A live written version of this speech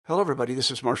Hello, everybody. This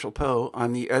is Marshall Poe.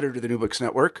 I'm the editor of the New Books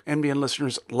Network. NBN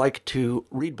listeners like to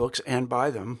read books and buy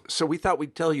them. So we thought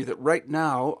we'd tell you that right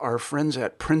now, our friends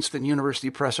at Princeton University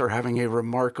Press are having a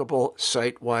remarkable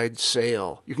site-wide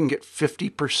sale. You can get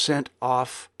 50%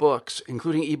 off books,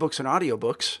 including ebooks and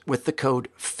audiobooks, with the code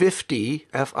 50,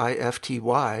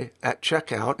 F-I-F-T-Y, at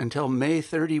checkout until May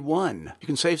 31. You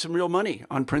can save some real money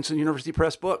on Princeton University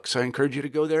Press books. I encourage you to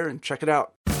go there and check it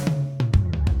out.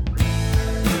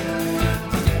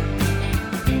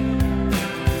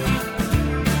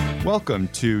 Welcome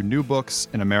to New Books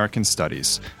in American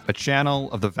Studies, a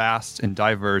channel of the vast and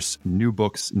diverse New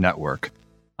Books Network.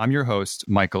 I'm your host,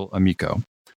 Michael Amico.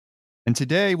 And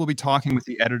today we'll be talking with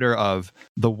the editor of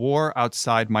The War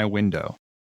Outside My Window,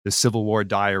 the Civil War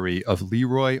Diary of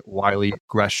Leroy Wiley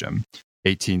Gresham,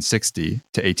 1860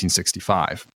 to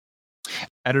 1865.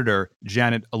 Editor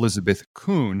Janet Elizabeth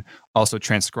Kuhn also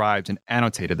transcribed and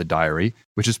annotated the diary,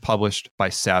 which is published by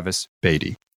Savas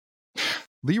Beatty.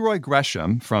 Leroy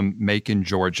Gresham from Macon,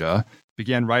 Georgia,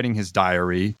 began writing his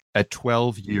diary at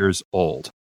 12 years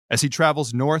old as he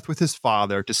travels north with his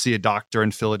father to see a doctor in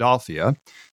Philadelphia,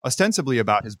 ostensibly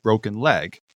about his broken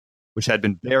leg, which had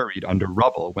been buried under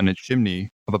rubble when a chimney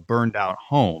of a burned-out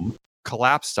home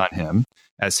collapsed on him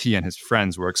as he and his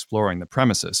friends were exploring the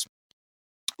premises.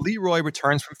 Leroy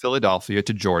returns from Philadelphia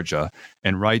to Georgia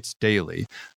and writes daily,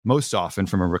 most often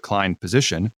from a reclined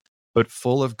position, but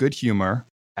full of good humor,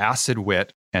 acid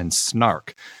wit, and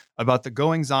snark about the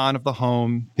goings-on of the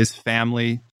home, his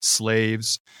family,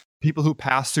 slaves, people who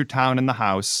pass through town in the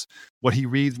house, what he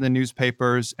reads in the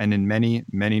newspapers and in many,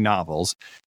 many novels,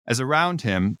 as around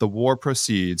him the war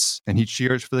proceeds and he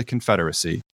cheers for the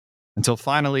Confederacy, until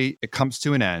finally it comes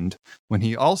to an end when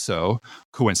he also,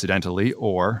 coincidentally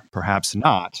or perhaps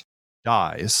not,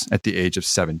 dies at the age of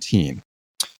 17.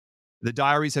 The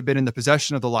diaries have been in the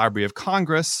possession of the Library of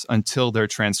Congress until their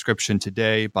transcription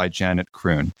today by Janet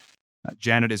Kuhn.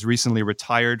 Janet is recently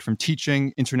retired from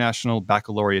teaching international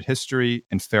baccalaureate history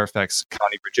in Fairfax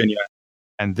County, Virginia,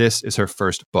 and this is her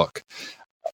first book.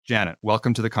 Janet,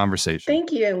 welcome to the conversation.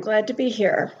 Thank you. I'm glad to be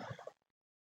here.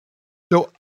 So,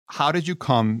 how did you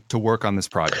come to work on this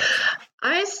project?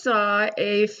 I saw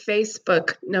a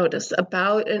Facebook notice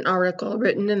about an article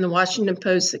written in the Washington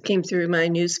Post that came through my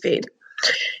newsfeed.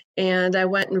 And I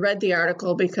went and read the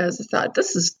article because I thought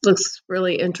looks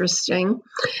really interesting.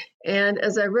 And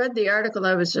as I read the article,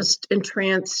 I was just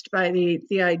entranced by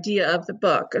the idea of the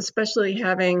book, especially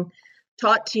having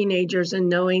taught teenagers and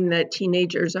knowing that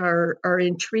teenagers are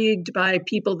intrigued by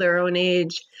people their own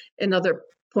age and other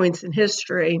points in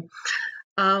history.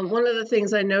 One of the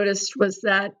things I noticed was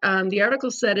that the article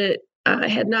said it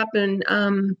had not been,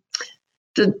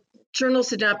 the journals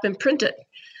had not been printed.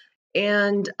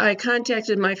 And I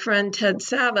contacted my friend Ted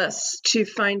Savas to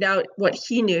find out what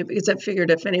he knew, because I figured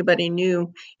if anybody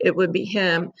knew, it would be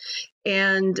him.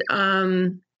 And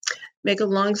make a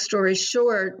long story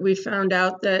short, we figured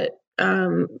out that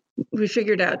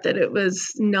it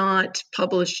was not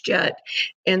published yet.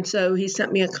 And so he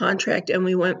sent me a contract and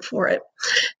we went for it.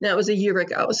 That was a year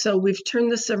ago. So we've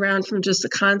turned this around from just a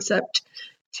concept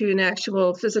to an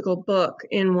actual physical book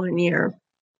in 1 year.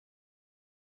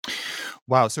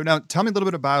 Wow. So now tell me a little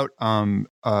bit about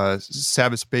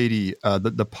Savas Beatty,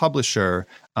 the publisher,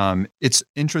 its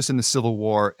interest in the Civil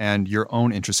War and your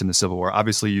own interest in the Civil War.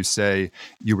 Obviously, you say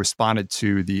you responded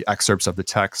to the excerpts of the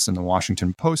text in the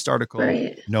Washington Post article,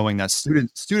 right, knowing that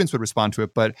students would respond to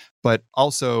it, but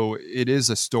also it is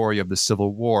a story of the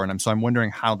Civil War. And so I'm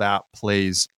wondering how that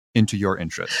plays into your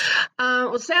interest.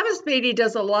 Well, Savas Beatty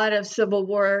does a lot of Civil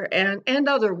War and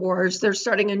other wars. They're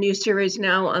starting a new series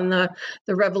now on the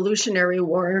Revolutionary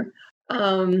War.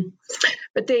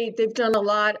 But they've done a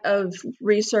lot of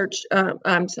research, a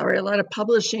lot of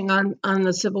publishing on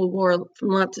the Civil War from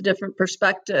lots of different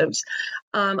perspectives.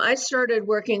 I started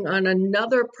working on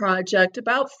another project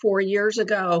about 4 years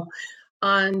ago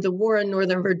on the war in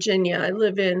Northern Virginia. I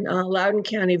live in Loudoun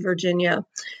County, Virginia,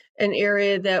 an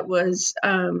area that was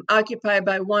occupied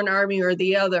by one army or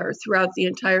the other throughout the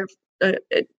entire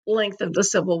length of the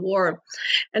Civil War.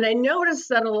 And I noticed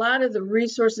that a lot of the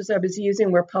resources I was using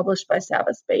were published by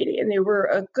Savas Beatty, and they were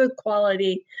a good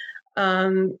quality,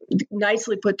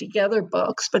 nicely put together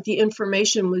books, but the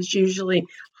information was usually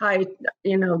high,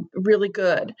 really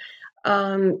good.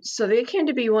 So they came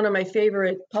to be one of my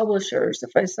favorite publishers.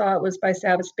 If I saw it was by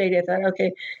Savas Beatty, I thought,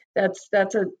 okay,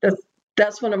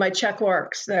 that's one of my check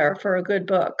marks there for a good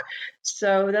book.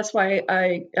 So that's why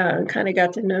I kind of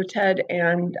got to know Ted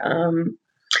and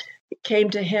came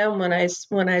to him when I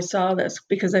saw this,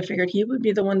 because I figured he would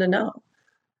be the one to know.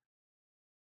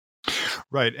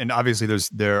 Right. And obviously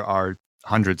there are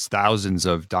hundreds, thousands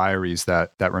of diaries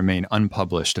that remain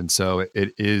unpublished, and so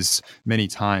it is many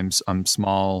times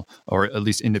small or at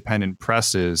least independent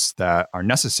presses that are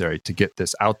necessary to get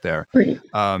this out there. Right.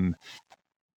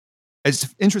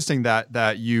 It's interesting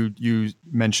that you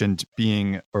mentioned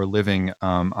being or living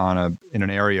in an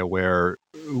area where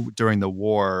during the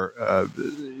war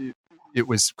it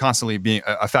was constantly being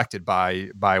affected by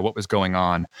what was going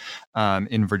on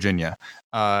in Virginia,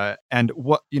 and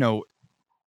what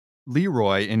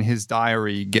Leroy in his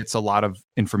diary gets a lot of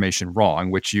information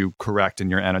wrong, which you correct in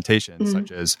your annotations,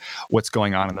 such as what's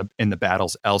going on in the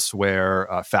battles elsewhere,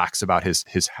 facts about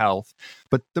his health.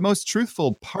 But the most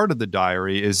truthful part of the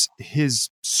diary is his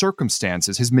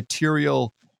circumstances, his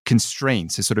material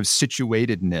constraints, his sort of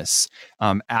situatedness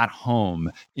at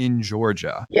home in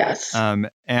Georgia. Yes.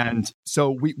 And so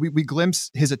we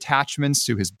glimpse his attachments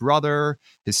to his brother,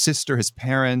 his sister, his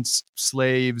parents,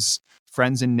 slaves,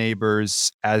 friends and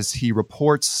neighbors, as he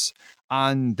reports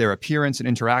on their appearance and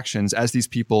interactions as these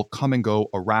people come and go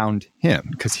around him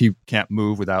because he can't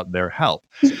move without their help.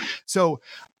 So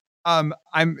I'm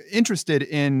interested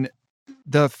in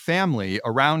the family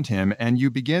around him, and you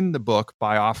begin the book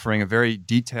by offering a very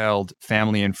detailed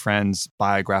family and friends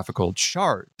biographical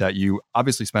chart that you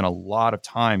obviously spent a lot of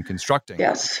time constructing.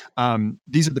 Yes.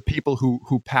 These are the people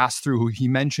who pass through, who he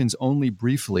mentions only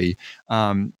briefly,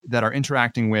 that are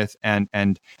interacting with and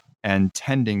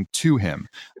tending to him.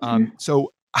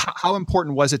 So how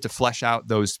important was it to flesh out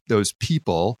those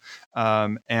people,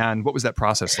 and what was that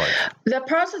process like? That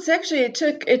process actually it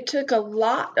took a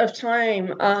lot of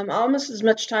time, almost as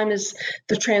much time as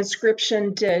the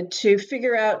transcription did, to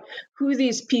figure out who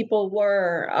these people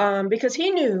were, because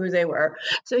he knew who they were,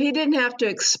 so he didn't have to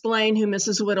explain who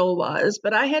Mrs. Whittle was,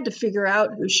 but I had to figure out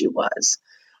who she was.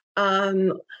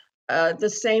 The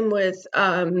same with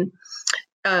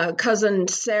cousin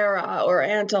Sarah or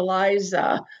Aunt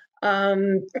Eliza.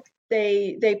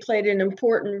 They played an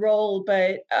important role,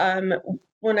 but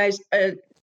when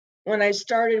I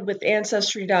started with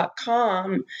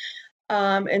Ancestry.com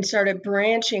and started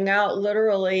branching out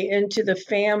literally into the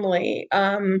family,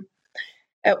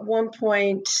 at one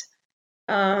point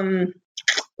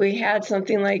we had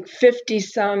something like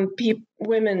 50-some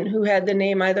women who had the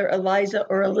name either Eliza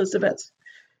or Elizabeth,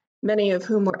 many of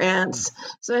whom were aunts.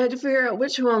 So I had to figure out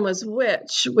which one was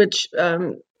which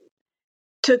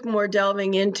took more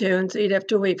delving into, and so you'd have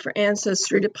to wait for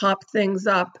Ancestry to pop things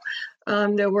up.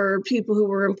 There were people who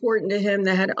were important to him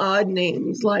that had odd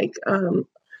names, like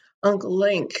Uncle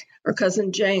Link or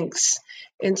Cousin Jenks,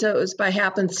 and so it was by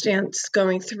happenstance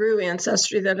going through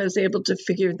Ancestry that I was able to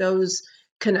figure those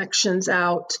connections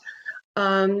out.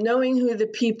 Knowing who the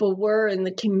people were in the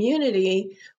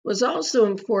community was also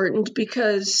important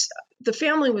because the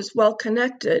family was well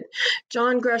connected.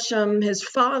 John Gresham, his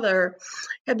father,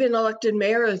 had been elected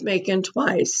mayor of Macon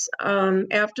twice.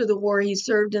 After the war, he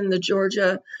served in the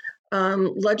Georgia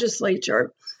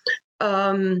legislature.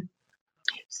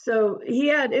 So he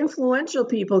had influential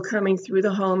people coming through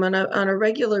the home on a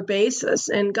regular basis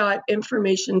and got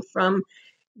information from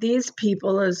these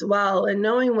people as well. And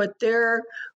knowing what their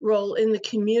role in the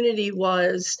community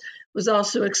was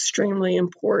also extremely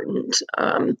important.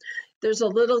 There's a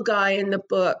little guy in the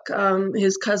book,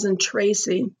 his cousin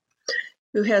Tracy,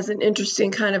 who has an interesting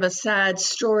kind of a sad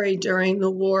story during the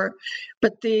war.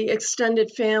 But the extended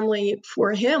family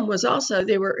for him was also,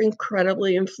 they were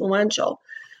incredibly influential.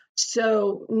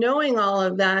 So knowing all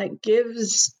of that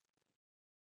gives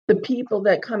the people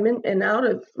that come in and out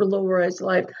of Leroy's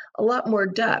life a lot more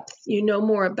depth. You know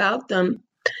more about them,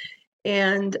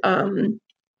 and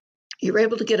you're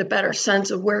able to get a better sense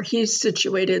of where he's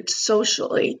situated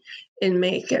socially in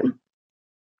Macon.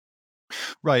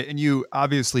 Right. And you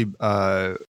obviously,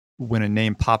 when a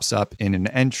name pops up in an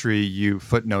entry, you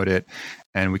footnote it,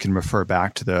 and we can refer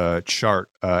back to the chart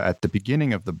at the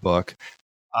beginning of the book.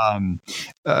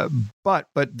 But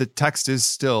the text is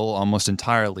still almost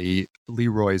entirely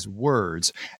Leroy's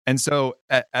words. And so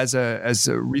as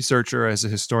a researcher, as a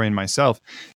historian myself,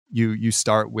 you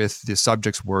start with the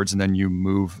subject's words, and then you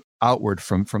move outward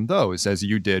from those, as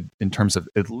you did, in terms of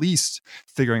at least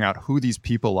figuring out who these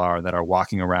people are that are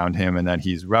walking around him and that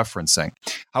he's referencing.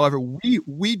 However,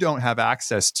 we don't have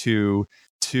access to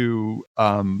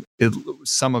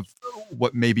some of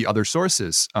what may be other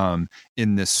sources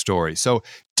in this story. So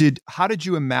how did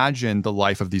you imagine the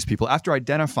life of these people after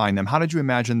identifying them? How did you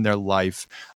imagine their life?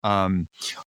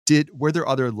 were there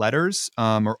other letters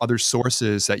or other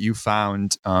sources that you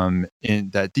found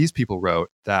that these people wrote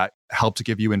that helped to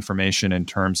give you information in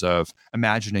terms of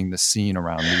imagining the scene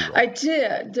around Leroy? I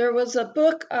did. There was a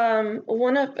book.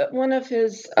 One of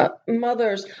his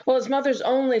his mother's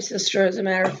only sister, as a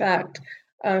matter of fact.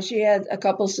 She had a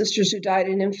couple sisters who died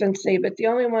in infancy, but the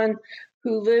only one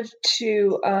who lived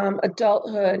to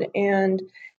adulthood and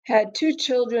had two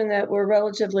children that were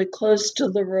relatively close to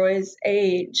Leroy's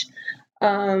age.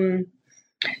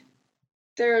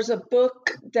 There's a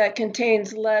book that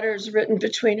contains letters written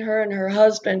between her and her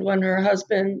husband when her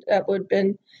husband would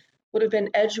have been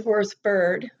Edgeworth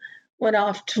Bird went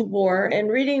off to war. And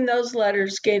reading those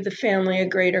letters gave the family a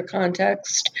greater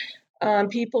context.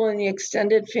 People in the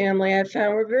extended family I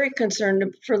found were very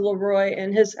concerned for Leroy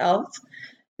and his health.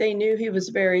 They knew he was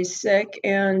very sick.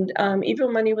 And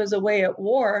even when he was away at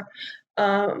war,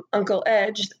 Uncle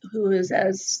Edge, who is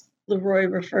as Leroy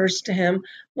refers to him,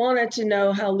 wanted to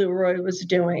know how Leroy was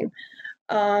doing.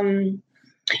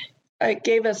 It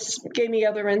gave me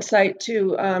other insight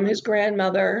to his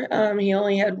grandmother. He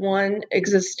only had one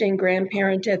existing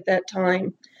grandparent at that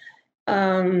time,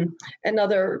 and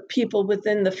other people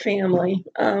within the family.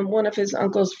 One of his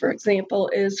uncles, for example,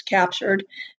 is captured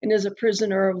and is a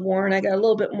prisoner of war, and I got a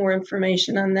little bit more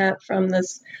information on that from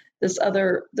this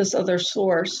other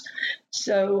source.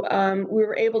 So we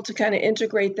were able to kind of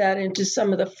integrate that into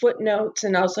some of the footnotes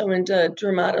and also into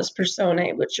Dramatis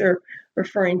Personae, which you're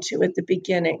referring to at the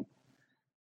beginning.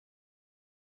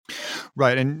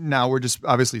 Right. And now we're just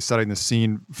obviously setting the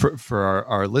scene for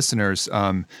our listeners.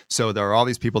 So there are all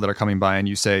these people that are coming by, and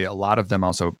you say a lot of them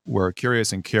also were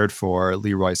curious and cared for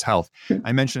Leroy's health. Mm-hmm.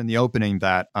 I mentioned in the opening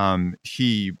that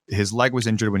his leg was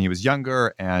injured when he was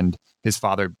younger, and his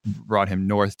father brought him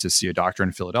north to see a doctor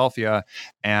in Philadelphia.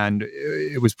 And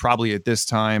it was probably at this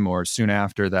time or soon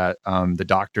after that the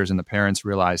doctors and the parents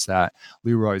realized that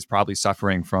Leroy is probably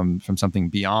suffering from something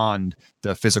beyond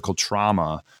the physical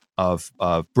trauma of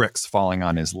bricks falling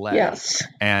on his leg. Yes.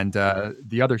 And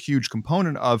the other huge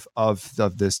component of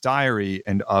this diary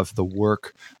and of the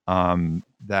work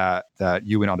that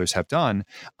you and others have done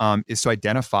is to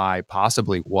identify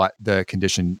possibly what the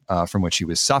condition from which he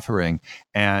was suffering.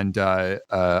 And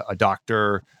a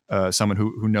doctor, someone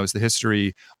who knows the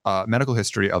history, medical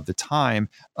history of the time,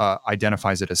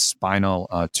 identifies it as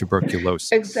spinal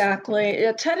tuberculosis. Exactly.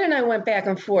 Yeah, Ted and I went back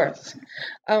and forth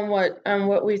on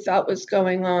what we thought was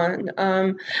going on.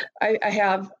 I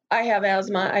have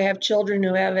asthma. I have children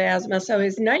who have asthma. So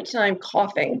his nighttime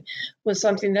coughing was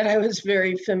something that I was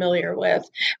very familiar with.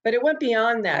 But it went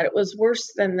beyond that. It was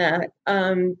worse than that.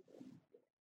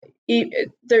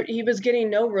 He was getting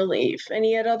no relief, and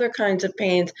he had other kinds of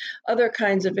pains, other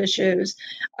kinds of issues.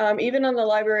 Even on the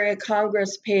Library of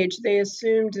Congress page, they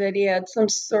assumed that he had some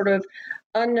sort of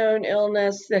unknown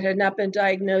illness that had not been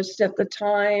diagnosed at the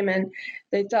time, and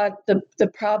they thought the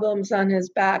problems on his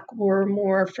back were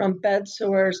more from bed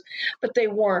sores, but they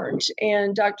weren't.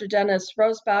 And Dr. Dennis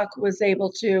Rosbach was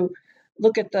able to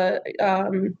look at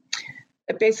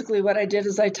basically what I did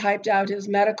is I typed out his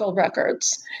medical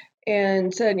records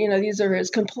and said, these are his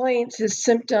complaints, his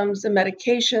symptoms, the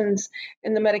medications,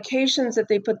 and the medications that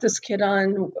they put this kid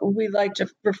on, we like to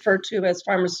refer to as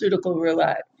pharmaceutical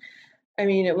roulette. I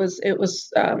mean, it was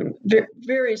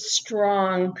very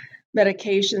strong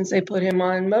medications they put him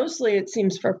on. Mostly, it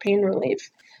seems, for pain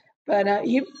relief. But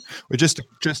just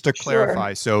to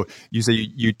clarify, so you say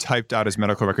you typed out his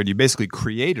medical record. You basically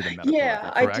created a medical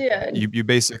record, correct? I did. You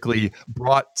basically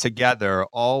brought together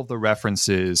all the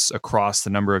references across the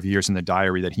number of years in the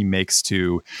diary that he makes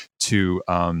to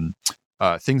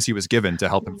things he was given to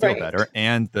help him feel better,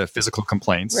 and the physical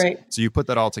complaints. Right. So you put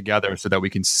that all together so that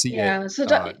we can see it. So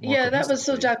that was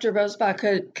so Dr.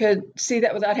 Rosbach could see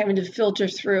that without having to filter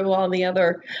through all the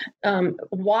other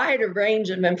wider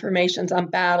range of information on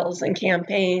battles and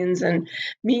campaigns and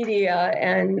media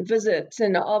and visits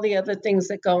and all the other things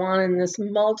that go on in this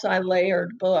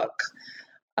multi-layered book.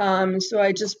 So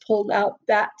I just pulled out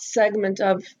that segment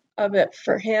of it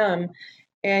for him.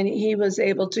 And he was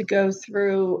able to go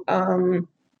through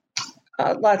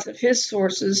lots of his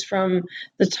sources from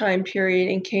the time period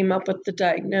and came up with the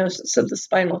diagnosis of the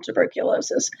spinal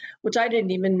tuberculosis, which I didn't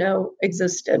even know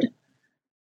existed.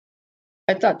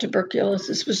 I thought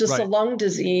tuberculosis was just a lung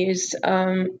disease,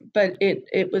 but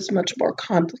it was much more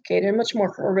complicated, much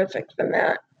more horrific than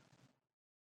that.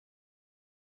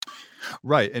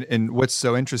 Right. And what's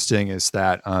so interesting is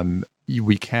that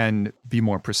we can be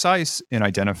more precise in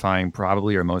identifying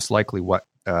probably or most likely what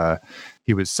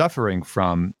he was suffering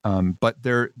from. But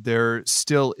there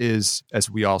still is, as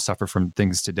we all suffer from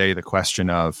things today, the question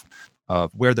of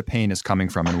of where the pain is coming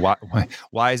from and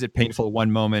why is it painful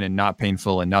one moment and not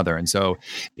painful another. And so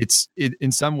it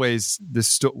in some ways,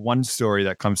 this one story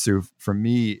that comes through for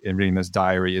me in reading this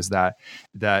diary is that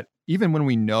even when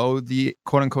we know the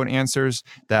quote unquote answers,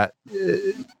 that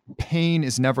pain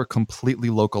is never completely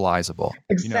localizable.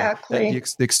 Exactly. You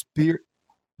know,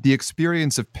 the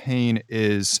experience of pain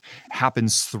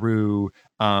happens through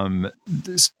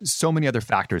so many other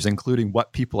factors, including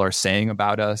what people are saying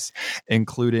about us,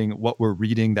 including what we're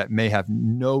reading that may have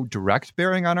no direct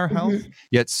bearing on our health,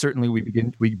 yet certainly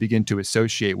we begin to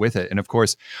associate with it. And of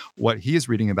course, what he is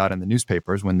reading about in the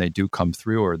newspapers when they do come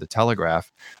through, or the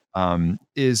Telegraph, are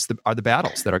the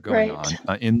battles that are going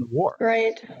on in the war.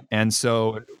 Right. And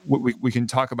so we can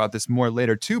talk about this more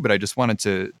later too, but I just wanted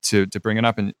to bring it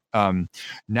up and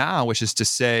now, which is to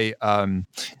say,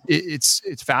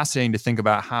 it's fascinating to think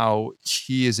about how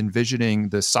he is envisioning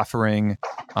the suffering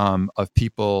of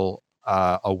people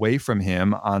away from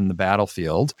him on the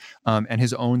battlefield, and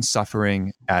his own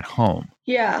suffering at home.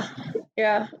 Yeah.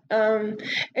 And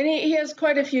he has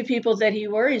quite a few people that he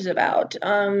worries about.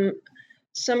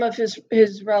 Some of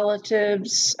his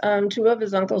relatives, two of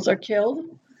his uncles are killed.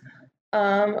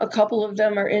 A couple of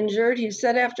them are injured. He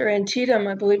said after Antietam,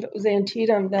 I believe it was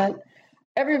Antietam, that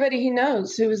everybody he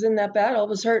knows who was in that battle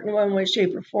was hurt in one way,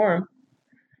 shape, or form.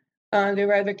 They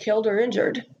were either killed or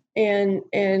injured. And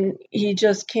he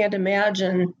just can't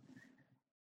imagine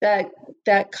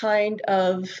that kind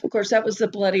of course, that was the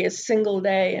bloodiest single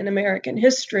day in American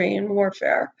history in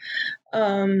warfare.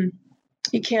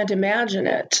 He can't imagine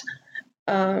it.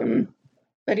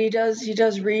 But he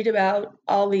does read about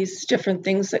all these different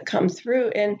things that come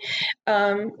through. And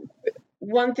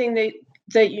one thing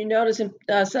that you notice, and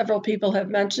several people have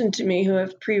mentioned to me who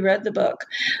have pre-read the book,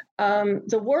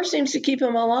 the war seems to keep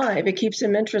him alive. It keeps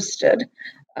him interested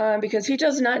because he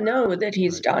does not know that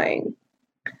he's dying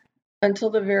until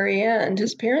the very end.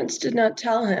 His parents did not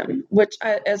tell him, which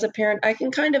as a parent, I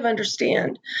can kind of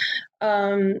understand.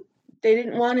 They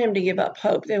didn't want him to give up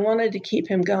hope. They wanted to keep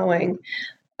him going.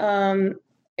 And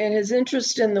his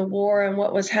interest in the war and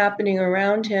what was happening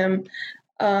around him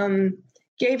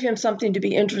gave him something to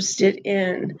be interested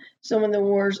in. So when the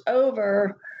war's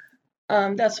over,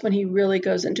 that's when he really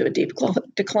goes into a deep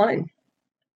decline.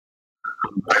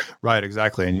 Right,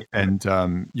 exactly, and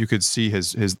you could see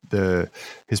his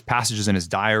passages in his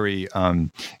diary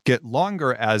get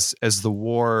longer as the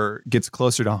war gets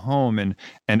closer to home,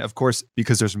 and of course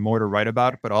because there's more to write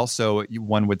about, but also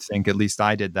one would think, at least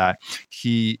I did, that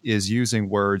he is using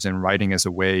words and writing as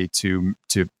a way to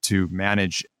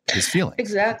manage his feelings.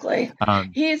 Exactly.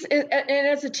 And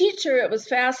as a teacher, it was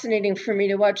fascinating for me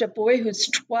to watch a boy who's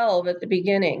 12 at the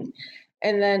beginning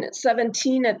and then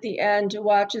 17 at the end to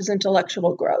watch his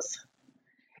intellectual growth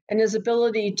and his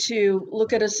ability to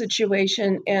look at a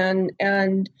situation and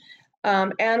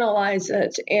analyze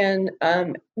it and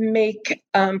make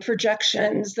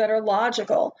projections that are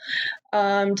logical,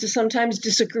 to sometimes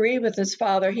disagree with his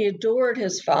father. He adored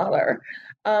his father.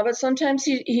 But sometimes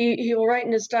he will write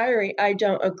in his diary, I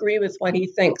don't agree with what he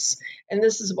thinks, and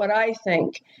this is what I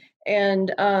think. And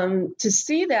to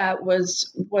see that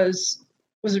was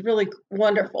really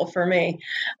wonderful for me,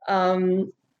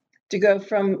 to go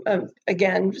from,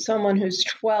 again, someone who's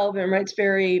 12 and writes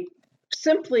very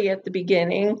simply at the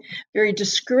beginning, very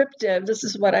descriptive, this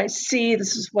is what I see,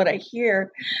 this is what I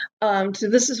hear, to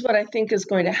this is what I think is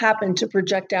going to happen, to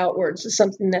project outwards, is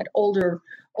something that older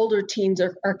teens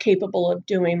are capable of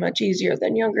doing much easier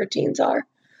than younger teens are.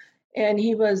 And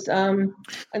he was, on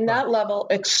that level,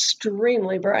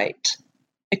 extremely bright.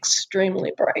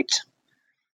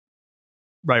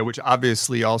 Right, which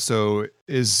obviously also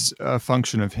is a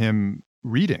function of him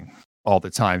reading all the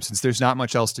time, since there's not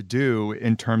much else to do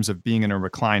in terms of being in a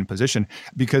reclined position.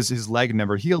 Because his leg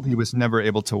never healed, he was never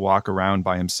able to walk around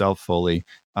by himself fully.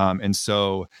 And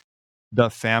so the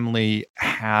family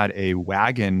had a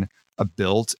wagon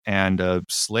built, and a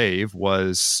slave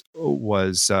was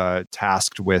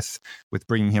tasked with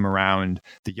bringing him around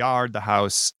the yard, the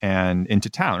house, and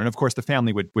into town. And of course, the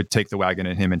family would take the wagon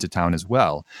and him into town as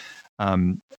well.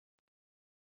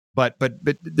 But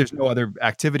there's no other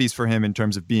activities for him in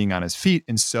terms of being on his feet,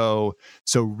 and so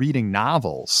reading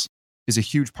novels is a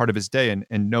huge part of his day,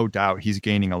 and no doubt he's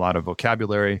gaining a lot of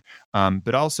vocabulary,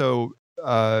 but also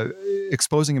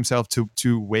exposing himself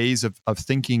to ways of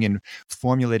thinking and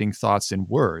formulating thoughts in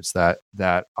words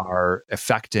that are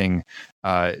affecting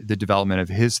the development of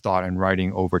his thought and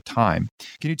writing over time.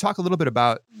 Can you talk a little bit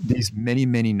about these many,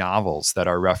 many novels that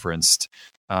are referenced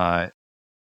that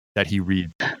he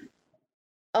reads?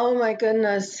 Oh my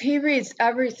goodness. He reads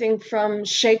everything from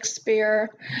Shakespeare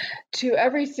to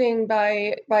everything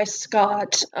by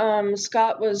Scott.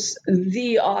 Scott was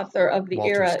the author of the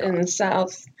Walter era Scott. in the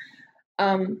South.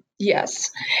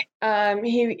 Yes.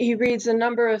 He reads a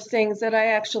number of things that I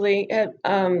actually have,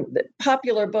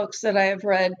 popular books that I have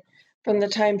read from the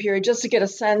time period, just to get a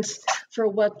sense for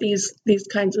what these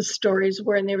kinds of stories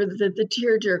were. And they were the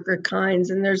tearjerker kinds.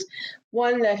 And there's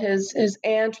one that his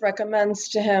aunt recommends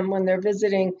to him when they're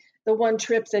visiting, the one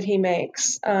trip that he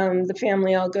makes. The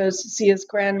family all goes to see his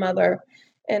grandmother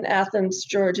in Athens,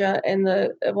 Georgia, and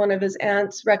one of his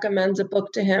aunts recommends a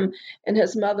book to him, and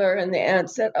his mother and the aunt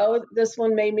said, "Oh, this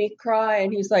one made me cry,"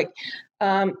 and he's like,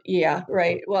 "Yeah,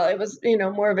 right." Well, it was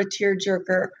more of a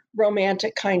tearjerker,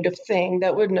 romantic kind of thing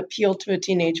that wouldn't appeal to a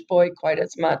teenage boy quite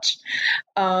as much.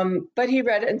 But he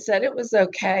read it and said it was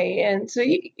okay, and so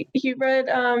he read.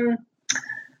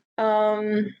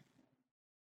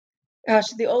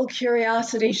 The Old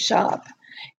Curiosity Shop.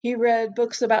 He read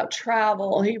books about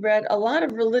travel. He read a lot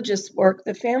of religious work.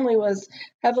 The family was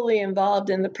heavily involved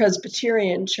in the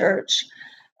Presbyterian Church.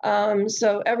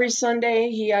 So every Sunday,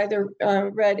 he either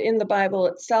read in the Bible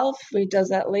itself, he does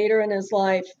that later in his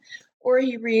life, or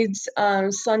he reads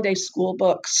Sunday school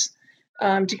books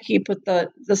to keep with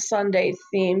the Sunday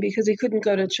theme, because he couldn't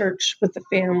go to church with the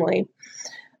family.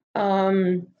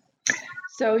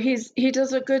 So he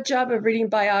does a good job of reading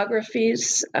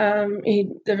biographies.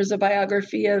 There was a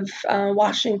biography of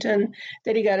Washington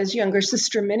that he got his younger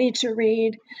sister Minnie to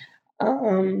read.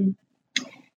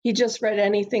 He just read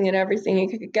anything and everything he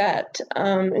could get,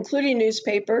 including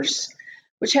newspapers,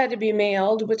 which had to be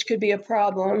mailed, which could be a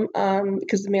problem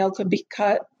because the mail could be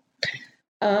cut.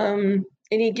 And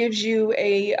he gives you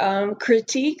a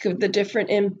critique of the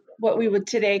different, what we would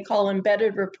today call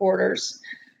embedded reporters,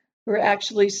 who were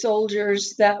actually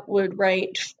soldiers that would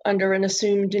write under an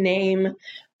assumed name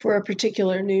for a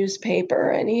particular newspaper.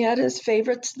 And he had his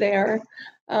favorites there.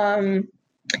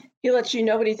 He lets you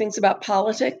know what he thinks about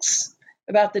politics,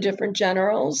 about the different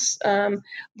generals.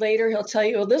 Later, he'll tell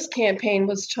you, well, this campaign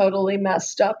was totally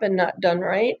messed up and not done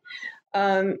right.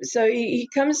 So he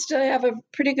comes to have a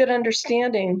pretty good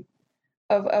understanding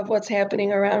of what's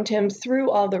happening around him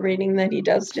through all the reading that he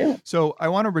does do. So I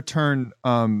want to return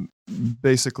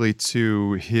basically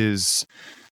to his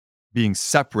being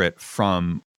separate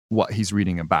from what he's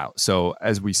reading about. So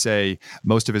as we say,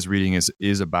 most of his reading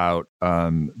is about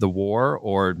the war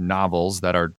or novels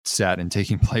that are set and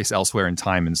taking place elsewhere in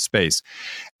time and space.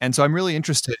 And so I'm really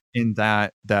interested in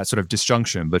that sort of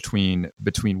disjunction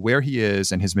between where he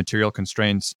is and his material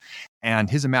constraints and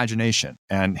his imagination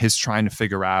and his trying to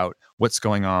figure out what's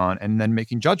going on and then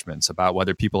making judgments about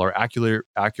whether people are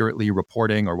accurately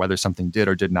reporting or whether something did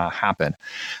or did not happen.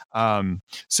 And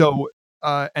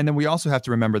then we also have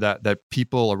to remember that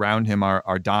people around him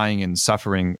are dying and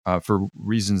suffering for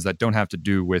reasons that don't have to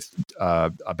do with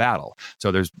a battle.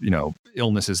 So there's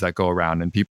illnesses that go around,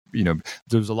 and people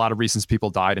there's a lot of reasons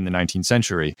people died in the 19th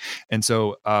century, and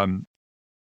so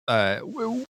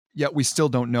yet we still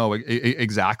don't know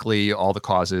exactly all the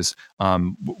causes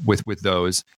with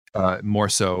those. More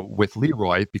so with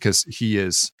Leroy, because he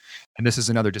is, and this is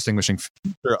another distinguishing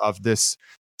feature of this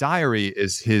diary,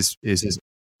 is his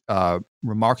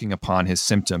remarking upon his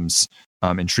symptoms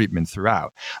and treatment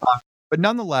throughout. But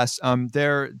nonetheless,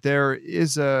 there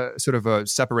is a sort of a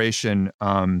separation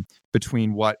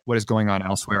between what is going on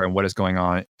elsewhere and what is going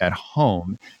on at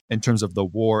home in terms of the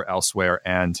war elsewhere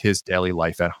and his daily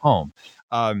life at home.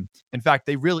 In fact,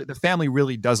 the family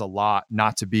really does a lot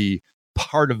not to be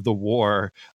part of the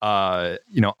war, on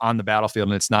the battlefield.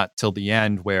 And it's not till the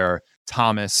end where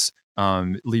Thomas,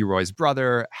 Leroy's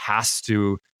brother, has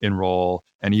to enroll,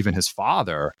 and even his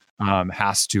father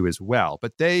has to as well.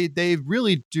 But they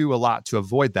really do a lot to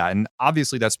avoid that, and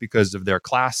obviously that's because of their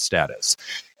class status,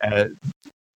 and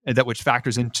that which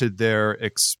factors into their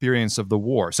experience of the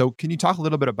war. So, can you talk a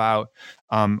little bit about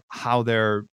how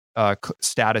their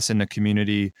status in the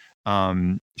community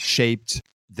shaped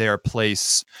their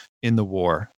place in the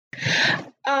war?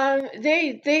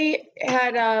 They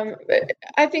had,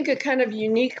 I think, a kind of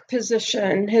unique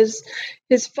position. His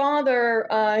father,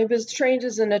 he was trained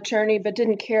as an attorney, but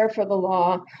didn't care for the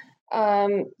law.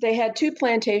 They had 2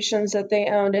 plantations that they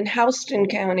owned in Houston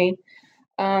County,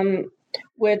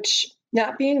 which,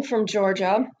 not being from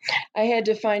Georgia, I had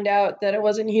to find out that it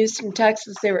wasn't Houston,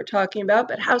 Texas they were talking about,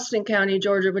 but Houston County,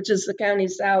 Georgia, which is the county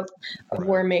south of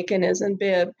where Macon is and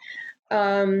Bibb.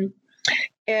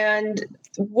 And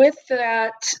with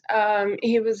that,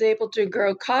 he was able to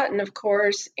grow cotton, of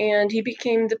course, and he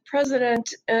became the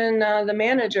president and the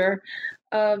manager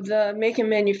of the Macon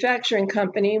Manufacturing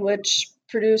Company, which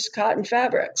produced cotton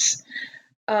fabrics.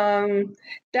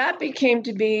 that became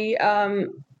to be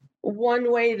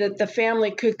one way that the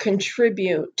family could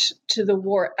contribute to the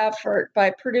war effort by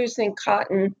producing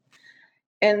cotton.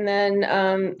 And then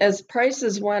as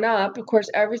prices went up, of course,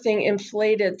 everything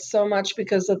inflated so much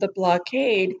because of the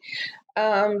blockade.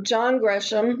 John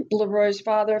Gresham, Leroy's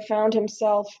father, found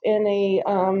himself in a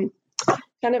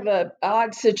kind of an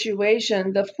odd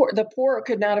situation. The poor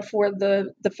could not afford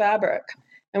the fabric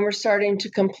and were starting to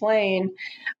complain.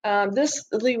 This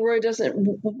Leroy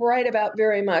doesn't write about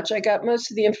very much. I got most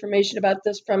of the information about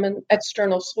this from an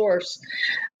external source.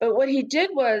 But what he did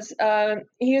was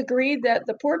he agreed that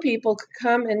the poor people could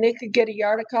come and they could get a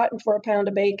yard of cotton for a pound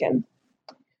of bacon.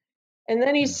 And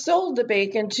then he sold the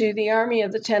bacon to the Army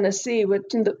of the Tennessee,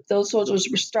 which those soldiers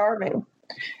were starving.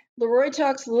 Leroy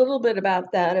talks a little bit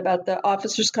about that, about the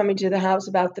officers coming to the house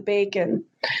about the bacon.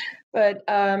 But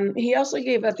he also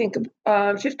gave, I think,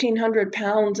 1,500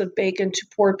 pounds of bacon to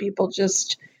poor people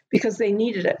just because they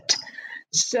needed it.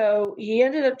 So he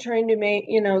ended up trying to make,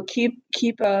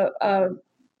 keep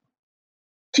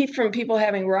from people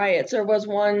having riots. There was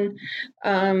one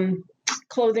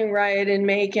clothing riot in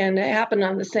Macon. It happened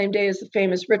on the same day as the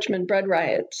famous Richmond bread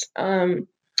riots.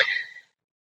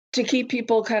 To keep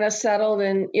people kind of settled,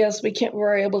 and yes,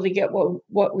 we're able to get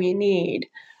what we need.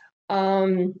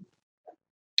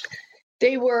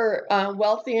 They were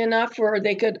wealthy enough where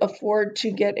they could afford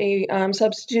to get a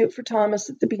substitute for Thomas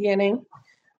at the beginning.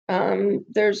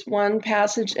 There's one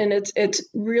passage, and it's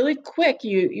really quick.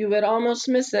 You would almost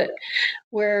miss it,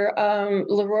 where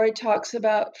Leroy talks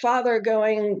about father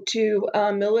going to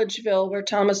Milledgeville, where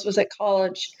Thomas was at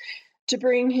college, to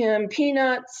bring him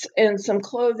peanuts and some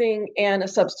clothing and a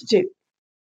substitute.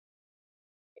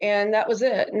 And that was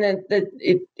it. And then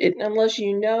unless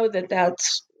you know that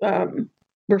that's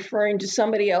referring to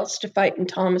somebody else to fight in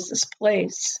Thomas's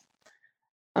place,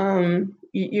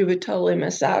 you would totally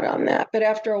miss out on that. But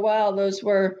after a while, those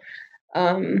were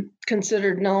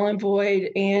considered null and void.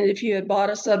 And if you had bought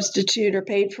a substitute or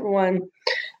paid for one,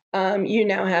 you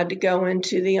now had to go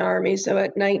into the Army. So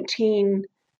at 19,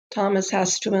 Thomas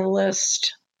has to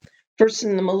enlist first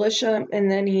in the militia,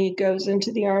 and then he goes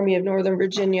into the Army of Northern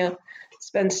Virginia,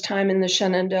 spends time in the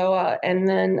Shenandoah, and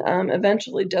then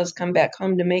eventually does come back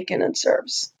home to Macon and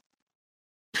serves.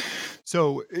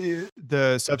 So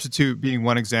the substitute being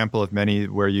one example of many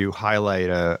where you highlight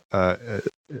a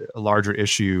larger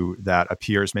issue that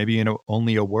appears maybe in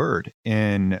only a word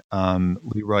in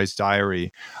Leroy's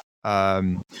diary.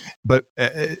 But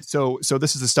so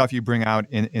this is the stuff you bring out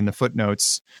in the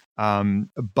footnotes.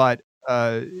 But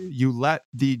you let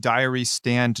the diary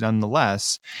stand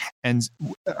nonetheless. And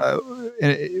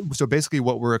so basically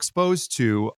what we're exposed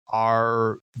to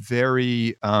are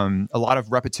a lot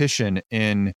of repetition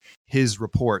in his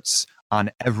reports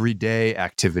on everyday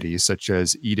activities such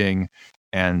as eating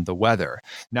and the weather.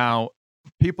 Now,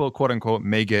 people, quote unquote,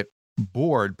 may get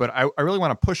bored, but I really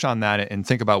want to push on that and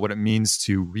think about what it means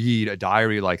to read a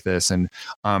diary like this and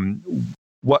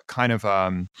what kind of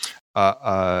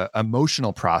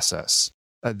emotional process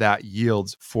that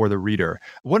yields for the reader.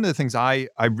 One of the things I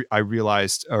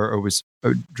realized or was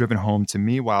driven home to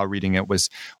me while reading it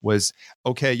was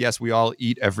okay, yes, we all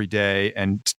eat every day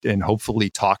and hopefully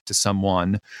talk to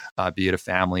someone, be it a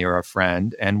family or a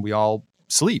friend, and we all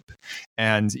sleep.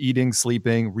 And eating,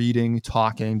 sleeping, reading,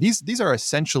 talking, these are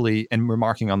essentially, and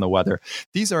remarking on the weather,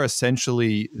 these are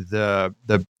essentially the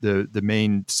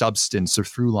main substance or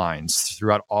through lines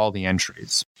throughout all the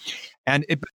entries. And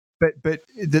but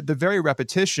the very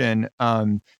repetition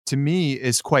to me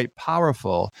is quite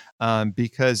powerful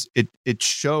because it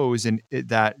shows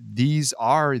that these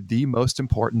are the most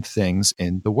important things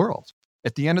in the world.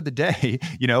 At the end of the day,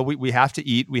 we have to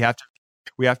eat, we have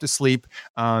to sleep.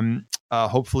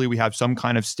 Hopefully, we have some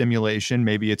kind of stimulation.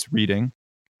 Maybe it's reading.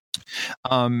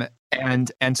 And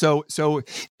so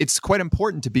it's quite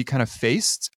important to be kind of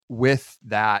faced with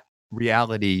that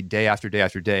reality day after day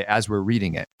after day as we're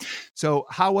reading it. So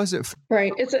how was it?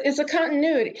 Right. It's a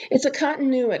continuity. It's a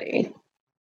continuity.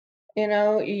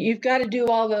 You've got to do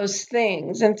all those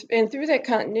things. And through that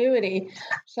continuity,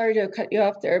 sorry to cut you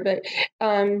off there, but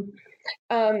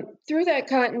through that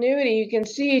continuity, you can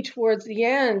see towards the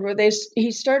end where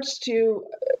he starts to,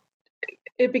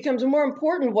 it becomes more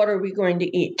important, what are we going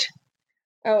to eat?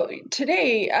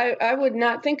 Today, I would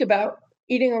not think about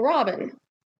eating a robin.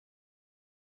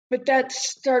 But that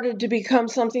started to become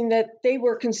something that they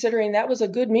were considering that was a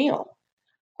good meal,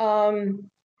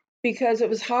 because it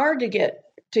was hard to get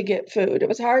food. It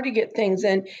was hard to get things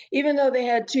in, even though they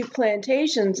had 2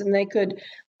 plantations and they could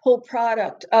pull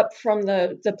product up from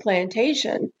the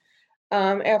plantation.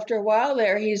 After a while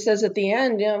there, he says at the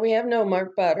end, we have no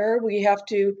more butter. We have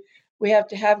to we have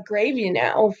to have gravy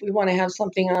now if we want to have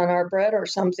something on our bread or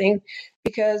something,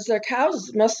 because their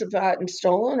cows must have gotten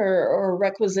stolen or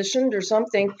requisitioned or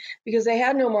something, because they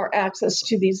had no more access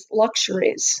to these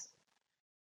luxuries,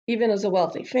 even as a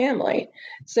wealthy family.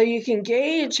 So you can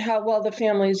gauge how well the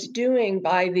family's doing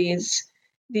by these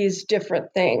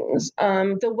different things.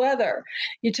 The weather,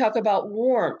 you talk about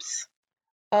warmth.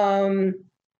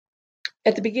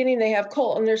 At the beginning, they have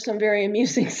coal, and there's some very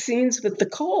amusing scenes with the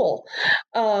coal,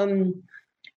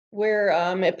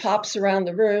 where it pops around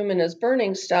the room and is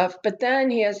burning stuff. But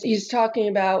then he's talking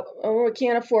about, oh, we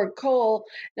can't afford coal.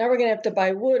 Now we're going to have to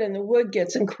buy wood, and the wood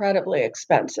gets incredibly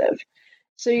expensive.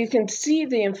 So you can see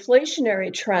the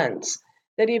inflationary trends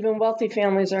that even wealthy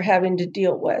families are having to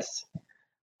deal with.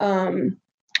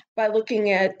 By looking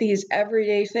at these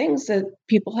everyday things that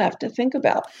people have to think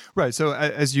about. Right. So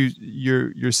as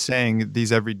you're saying,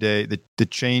 these everyday, the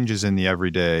changes in the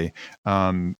everyday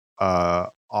are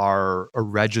a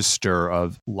register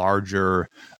of larger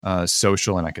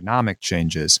social and economic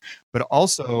changes, but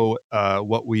also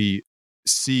what we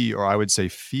see, or I would say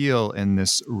feel, in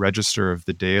this register of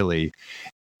the daily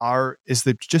is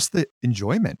just the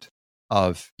enjoyment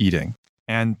of eating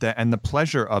and the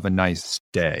pleasure of a nice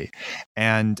day,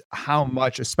 and how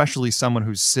much, especially someone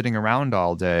who's sitting around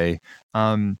all day,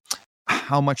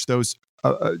 how much those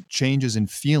changes in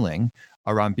feeling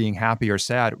around being happy or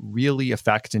sad really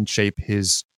affect and shape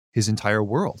his entire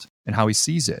world and how he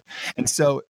sees it. And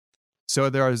so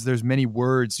there's many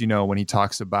words, when he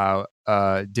talks about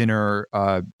dinner,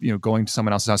 going to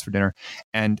someone else's house for dinner,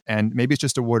 and maybe it's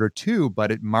just a word or two,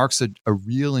 but it marks a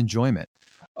real enjoyment.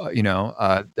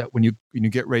 That when you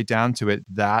get right down to it,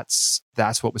 that's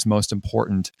what was most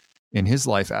important in his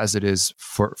life, as it is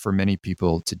for many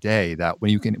people today. That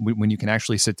when you can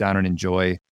actually sit down and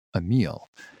enjoy a meal,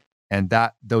 and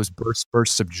that those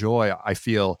bursts of joy, I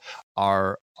feel,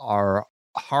 are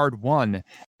hard won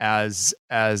as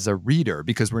a reader,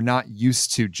 because we're not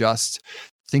used to just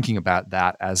thinking about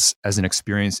that as an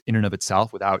experience in and of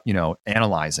itself without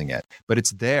analyzing it. But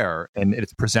it's there, and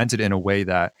it's presented in a way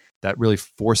that really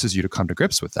forces you to come to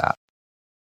grips with that.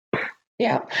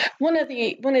 Yeah, one of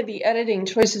the editing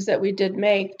choices that we did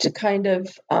make to kind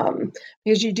of,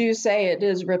 because you do say it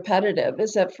is repetitive,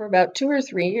 is that for about 2 or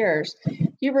 3 years,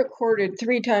 you recorded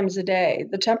 3 times a day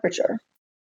the temperature.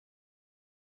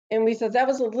 And we thought that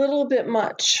was a little bit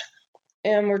much.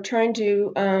 And we're trying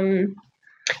to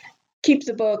keep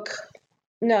the book,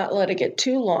 not let it get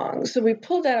too long. So we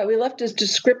pulled that out. We left as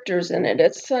descriptors in it.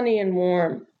 It's sunny and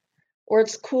warm, or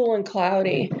it's cool and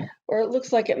cloudy, or it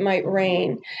looks like it might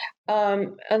rain.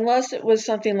 Unless it was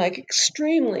something like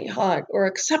extremely hot or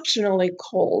exceptionally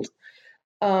cold,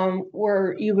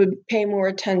 where you would pay more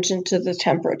attention to the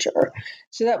temperature.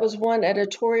 So that was one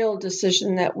editorial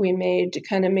decision that we made to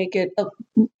kind of make it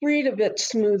read a bit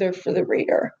smoother for the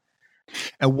reader.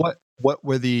 And what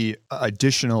were the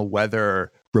additional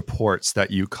weather reports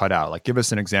that you cut out? Like, give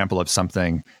us an example of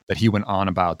something that he went on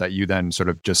about that you then sort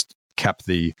of just kept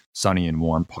the sunny and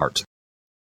warm part.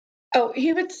 Oh,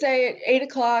 he would say at 8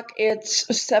 o'clock, it's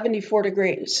 74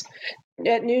 degrees.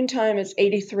 At noontime, it's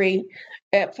 83.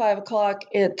 At 5 o'clock,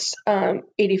 it's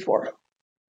 84.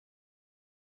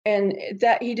 And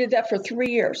that he did that for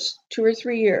 3 years, 2 or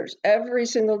 3 years, every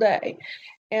single day.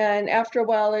 And after a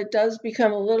while, it does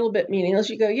become a little bit meaningless.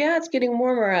 You go, yeah, it's getting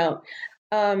warmer out.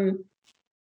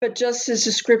 But just his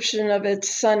description of it's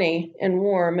sunny and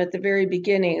warm at the very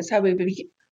beginning is how we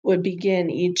would begin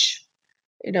each,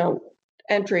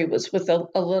 entry, was with a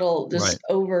little just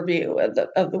overview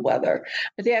of the weather.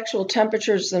 But the actual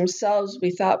temperatures themselves,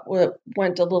 we thought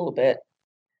went a little bit.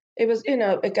 It was,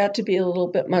 it got to be a little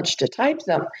bit much to type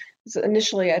them. So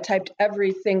initially, I typed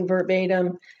everything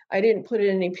verbatim. I didn't put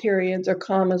in any periods or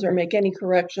commas or make any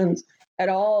corrections at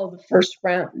all the first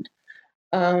round.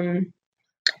 And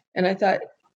I thought,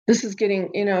 this is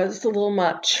getting, it's a little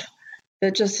much.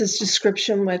 That just his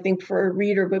description, I think, for a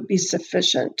reader would be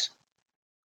sufficient.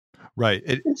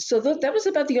 Right. So that was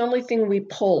about the only thing we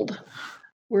pulled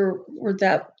were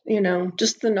that,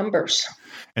 just the numbers.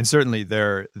 And certainly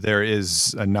there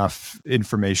is enough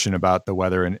information about the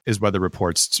weather and his weather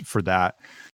reports for that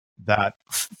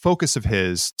focus of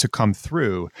his to come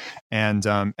through. And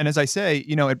as I say,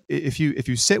 if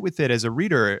you sit with it as a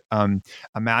reader,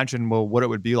 imagine, well, what it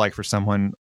would be like for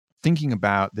someone thinking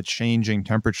about the changing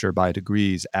temperature by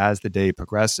degrees as the day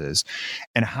progresses,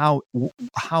 and how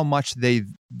much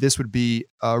this would be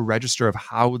a register of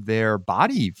how their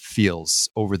body feels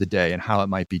over the day and how it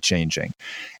might be changing.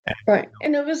 Right.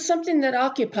 And it was something that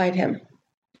occupied him.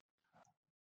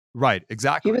 Right,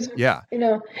 exactly. He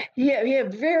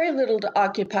had very little to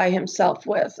occupy himself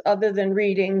with other than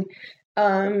reading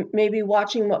maybe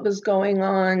watching what was going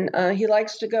on. He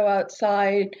likes to go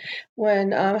outside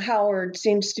when Howard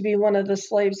seems to be one of the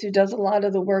slaves who does a lot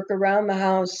of the work around the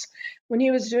house. When he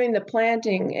was doing the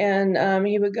planting, and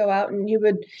he would go out and he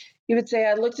would say,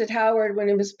 I looked at Howard when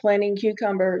he was planting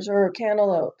cucumbers or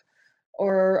cantaloupe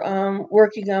or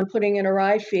working on putting in a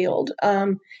rye field.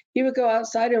 He would go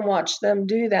outside and watch them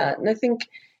do that. And I think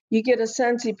you get a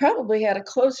sense he probably had a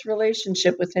close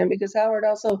relationship with him because Howard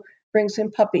also brings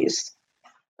him puppies.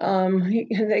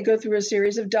 They go through a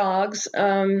series of dogs,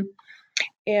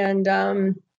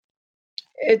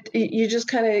 you just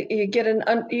kind of you get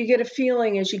a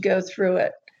feeling as you go through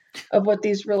it of what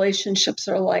these relationships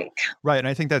are like. Right, and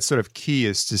I think that's sort of key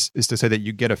is to say that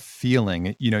you get a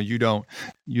feeling. You don't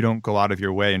go out of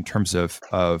your way in terms of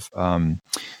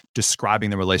describing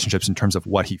the relationships in terms of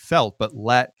what he felt, but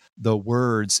let the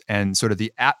words and sort of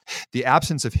the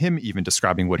absence of him even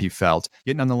describing what he felt,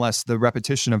 yet nonetheless the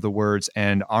repetition of the words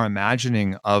and our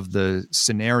imagining of the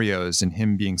scenarios and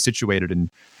him being situated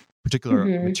in particular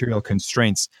material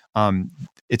constraints.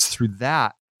 It's through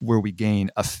that where we gain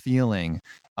a feeling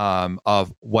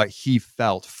of what he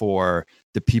felt for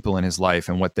the people in his life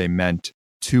and what they meant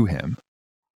to him.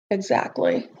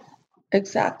 Exactly.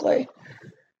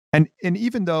 And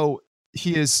even though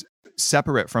he is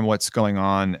separate from what's going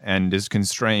on and is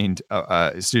constrained,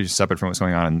 is separate from what's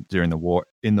going on during the war,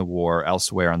 in the war,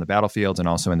 elsewhere on the battlefield and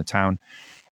also in the town,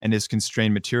 and is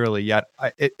constrained materially, yet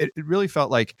it really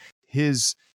felt like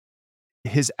his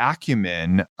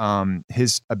acumen,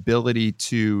 his ability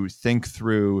to think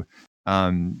through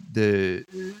the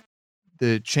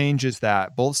changes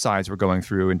that both sides were going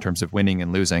through in terms of winning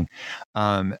and losing,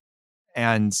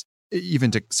 and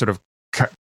even to sort of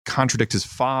contradict his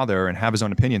father and have his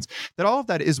own opinions, that all of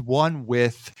that is one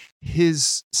with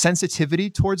his sensitivity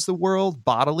towards the world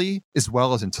bodily as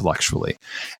well as intellectually.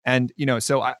 And,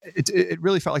 so it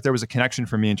really felt like there was a connection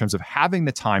for me in terms of having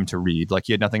the time to read, like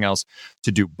he had nothing else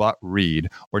to do but read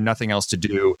or nothing else to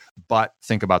do but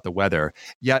think about the weather.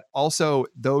 Yet also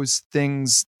those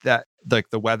things that like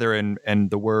the weather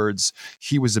and the words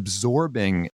he was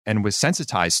absorbing and was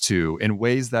sensitized to in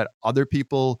ways that other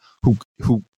people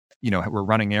who were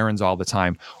running errands all the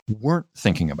time weren't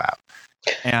thinking about.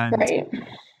 And right.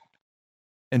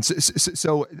 And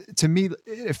so to me,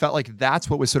 it felt like that's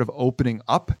what was sort of opening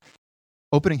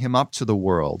him up to the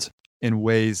world in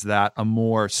ways that a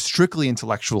more strictly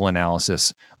intellectual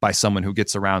analysis by someone who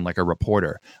gets around like a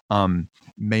reporter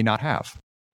may not have.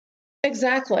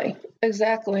 Exactly.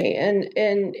 And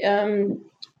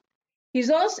he's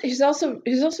also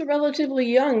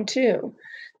relatively young too.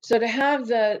 So to have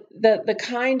the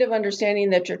kind of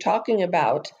understanding that you're talking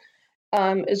about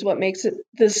is what makes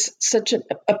this such an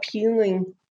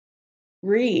appealing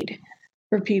read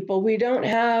for people. We don't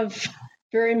have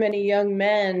very many young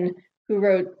men who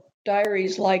wrote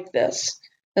diaries like this.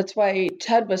 That's why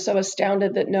Ted was so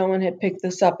astounded that no one had picked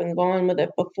this up and gone with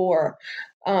it before.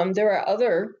 There are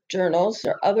other journals,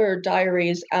 there are other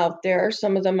diaries out there.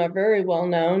 Some of them are very well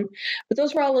known, but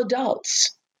those were all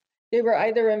adults. They were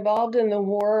either involved in the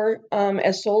war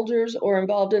as soldiers or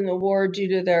involved in the war due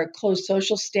to their close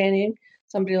social standing.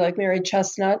 Somebody like Mary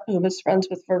Chestnut, who was friends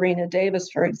with Verena Davis,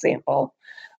 for example.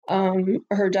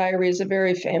 Her diary is a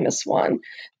very famous one.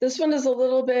 This one is a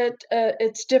little bit,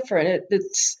 it's different.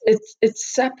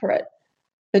 It's separate,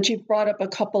 that you've brought up a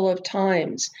couple of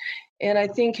times. And I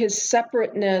think his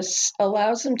separateness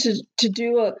allows him to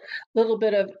do a little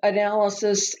bit of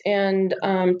analysis and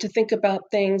to think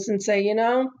about things and say,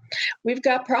 we've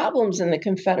got problems in the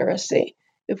Confederacy.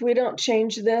 If we don't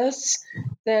change this,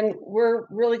 then we're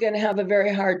really going to have a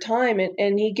very hard time.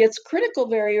 And he gets critical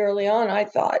very early on, I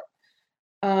thought,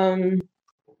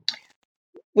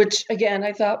 which, again,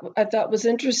 I thought was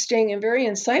interesting and very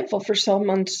insightful for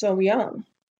someone so young.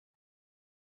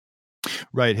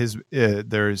 Right.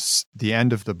 There's the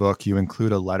end of the book. You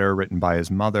include a letter written by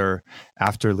his mother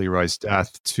after Leroy's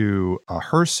death to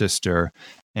her sister.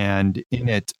 And in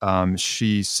it,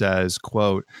 she says,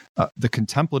 quote, the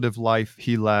contemplative life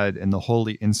he led and the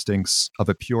holy instincts of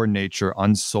a pure nature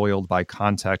unsoiled by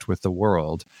contact with the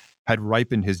world had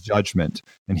ripened his judgment,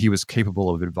 and he was capable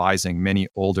of advising many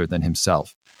older than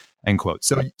himself. End quote.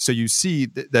 So you see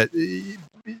that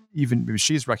even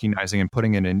she's recognizing and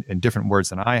putting it in different words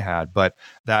than I had, but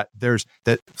that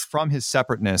from his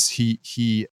separateness,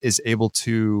 he is able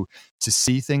to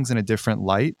see things in a different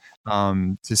light,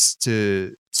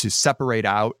 to separate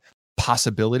out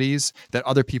possibilities that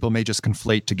other people may just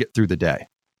conflate to get through the day.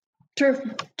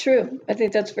 True. I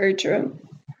think that's very true.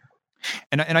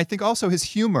 And I think also his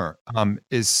humor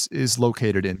is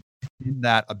located in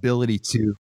that ability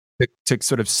to to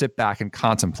sort of sit back and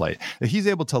contemplate. He's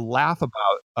able to laugh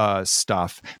about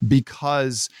stuff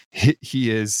because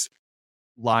he is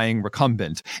lying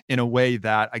recumbent in a way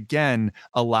that again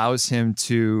allows him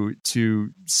to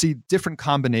see different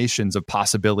combinations of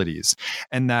possibilities,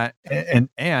 and that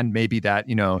and maybe that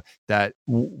that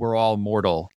we're all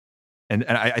mortal. And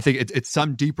I think it's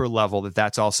some deeper level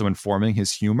that's also informing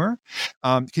his humor.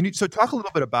 Can you talk a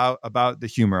little bit about the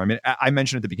humor? I mean, I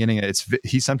mentioned at the beginning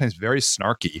he's sometimes very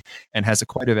snarky and has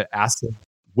quite an acid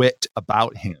wit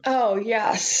about him. Oh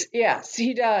yes,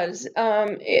 he does.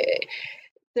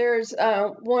 There's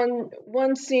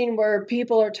one scene where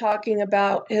people are talking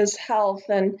about his health,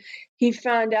 and he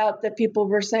found out that people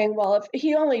were saying, well, if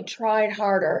he only tried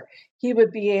harder, he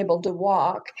would be able to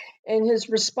walk. And his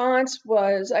response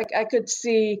was, I could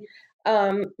see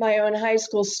my own high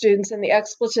school students and the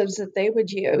expletives that they would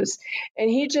use. And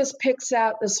he just picks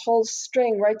out this whole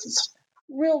string, writes this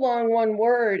real long one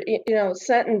word,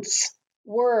 sentence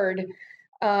word,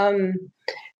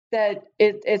 that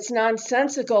it's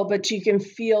nonsensical, but you can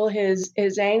feel his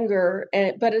anger,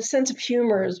 but a sense of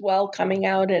humor as well coming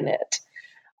out in it.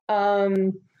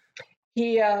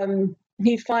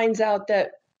 He finds out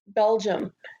that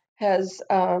Belgium has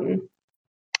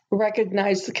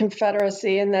recognized the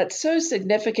Confederacy, and that's so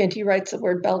significant. He writes the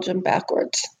word Belgium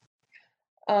backwards.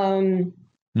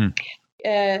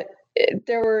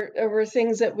 There were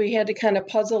things that we had to kind of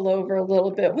puzzle over a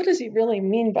little bit. What does he really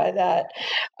mean by that?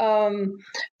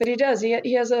 But he does.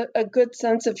 He has a good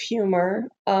sense of humor,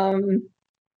 and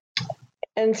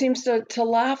seems to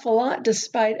laugh a lot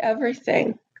despite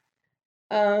everything.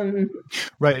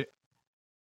 Right.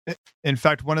 In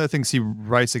fact, one of the things he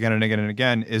writes again and again and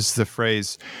again is the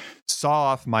phrase "saw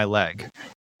off my leg,"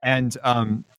 and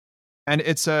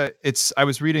it's I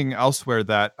was reading elsewhere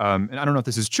that and I don't know if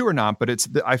this is true or not, but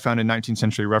I found a 19th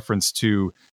century reference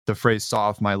to the phrase "saw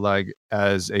off my leg"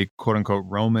 as a quote unquote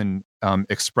Roman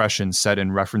expression said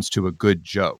in reference to a good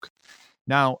joke.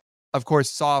 Now, of course,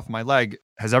 "saw off my leg"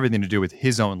 has everything to do with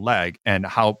his own leg and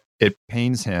how it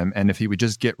pains him, and if he would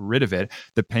just get rid of it,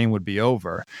 the pain would be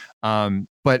over.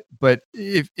 But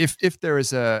if there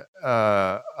is a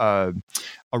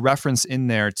reference in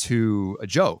there to a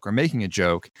joke or making a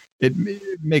joke, it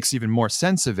makes even more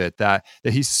sense of it that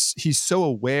he's so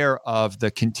aware of the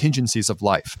contingencies of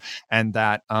life, and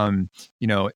that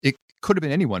it could have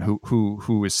been anyone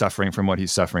who is suffering from what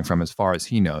he's suffering from, as far as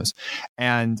he knows,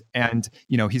 and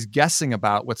he's guessing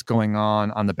about what's going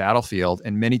on the battlefield,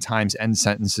 and many times end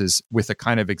sentences with a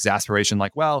kind of exasperation,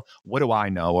 like, "Well, what do I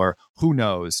know?" or "Who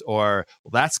knows?" or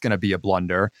 "Well, that's going to be a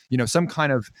blunder." Some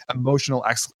kind of emotional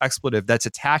expletive that's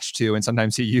attached to, and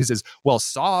sometimes he uses, "Well,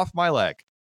 saw off my leg,"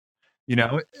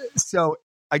 So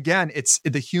again,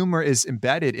 the humor is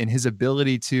embedded in his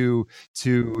ability to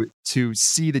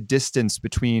see the distance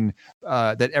between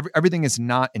that everything is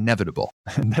not inevitable,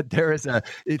 and that there is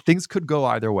things could go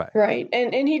either way. Right,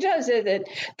 and he does it that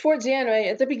towards the end.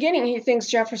 At the beginning, he thinks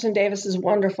Jefferson Davis is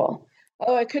wonderful.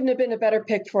 Oh, I couldn't have been a better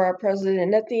pick for our president.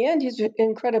 And at the end, he's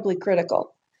incredibly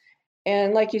critical,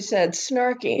 and like you said,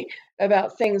 snarky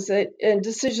about things and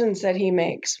decisions that he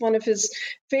makes. One of his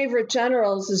favorite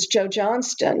generals is Joe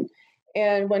Johnston.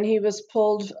 And when he was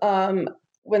pulled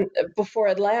before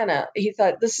Atlanta, he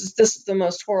thought this is the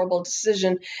most horrible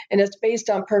decision, and it's based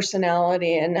on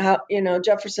personality and how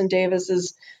Jefferson Davis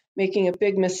is making a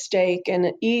big mistake,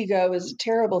 and ego is a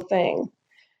terrible thing.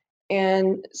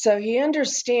 And so he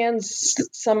understands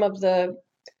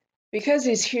because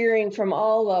he's hearing from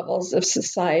all levels of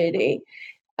society.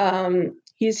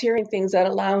 He's hearing things that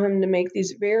allow him to make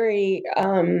these very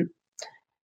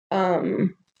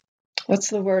what's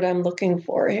the word I'm looking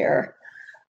for here?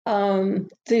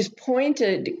 These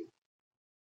pointed,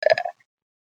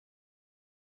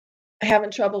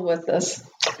 having trouble with this.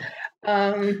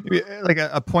 Like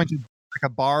a pointed, like a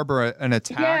barb or an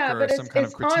attack, yeah, or but some kind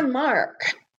of critique. on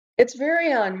mark. It's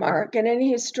very on mark, and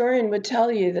any historian would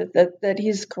tell you that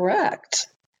he's correct.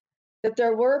 That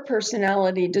there were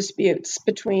personality disputes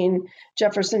between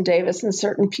Jefferson Davis and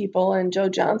certain people, and Joe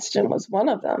Johnston was one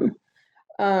of them.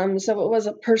 So it was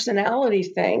a personality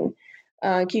thing.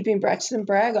 Keeping Braxton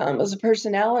Bragg on was a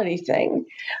personality thing.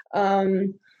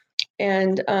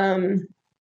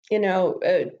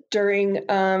 During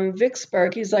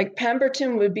Vicksburg, he's like,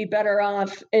 Pemberton would be better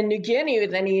off in New Guinea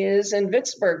than he is in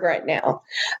Vicksburg right now.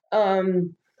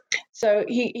 So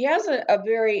he has a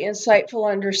very insightful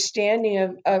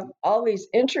understanding of all these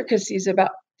intricacies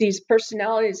about these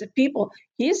personalities of people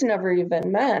he's never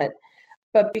even met.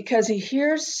 But because he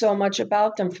hears so much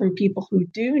about them from people who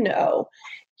do know,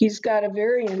 he's got a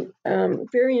very,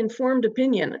 very informed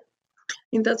opinion.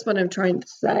 think that's what I'm trying to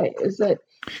say, is that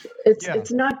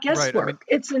it's not guesswork. Right. I mean,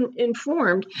 it's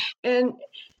informed. And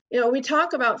we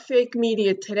talk about fake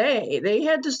media today. They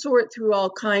had to sort through all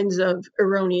kinds of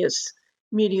erroneous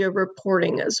media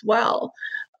reporting as well.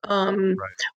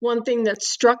 One thing that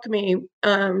struck me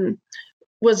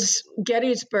was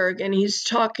Gettysburg, and he's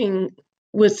talking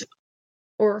with,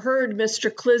 or heard Mr.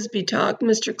 Clisby talk.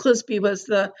 Mr. Clisby was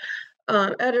the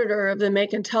editor of the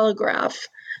Macon Telegraph,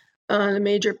 the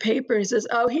major paper. He says,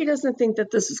 he doesn't think that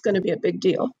this is going to be a big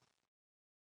deal.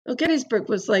 Well, Gettysburg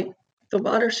was like the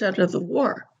watershed of the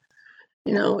war.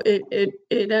 It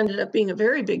ended up being a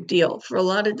very big deal for a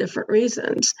lot of different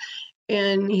reasons.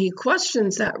 And he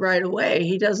questions that right away.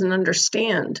 He doesn't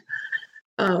understand.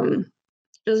 That.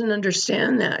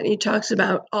 He talks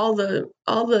about all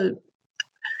the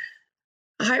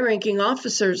high-ranking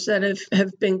officers that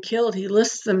have been killed. He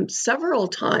lists them several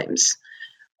times.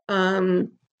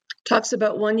 Talks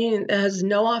about one unit that has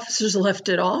no officers left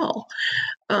at all.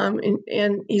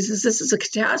 And he says this is a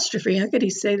catastrophe. How could he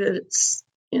say that it's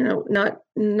not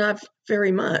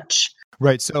very much?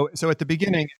 Right. So at the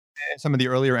beginning, some of the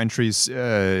earlier entries,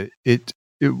 it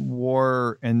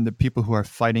war and the people who are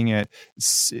fighting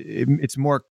it's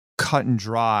more cut and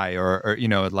dry, or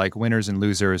like winners and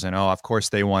losers, and of course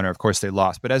they won or of course they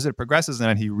lost. But as it progresses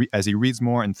and as he reads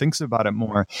more and thinks about it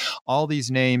more, all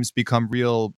these names become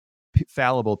real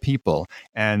fallible people,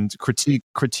 and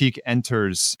critique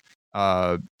enters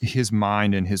his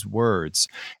mind and his words.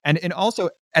 And also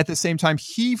at the same time,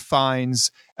 he finds,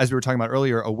 as we were talking about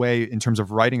earlier, a way in terms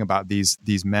of writing about these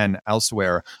men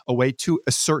elsewhere, a way to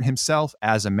assert himself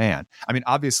as a man. I mean,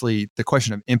 obviously the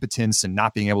question of impotence and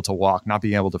not being able to walk, not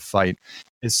being able to fight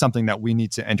is something that we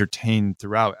need to entertain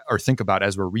throughout or think about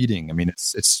as we're reading. I mean,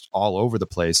 it's all over the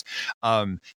place.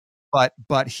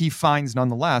 But he finds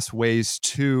nonetheless ways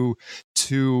to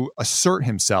assert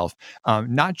himself,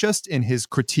 not just in his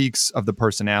critiques of the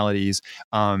personalities,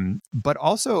 but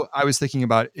also I was thinking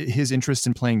about his interest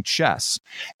in playing chess,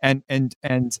 and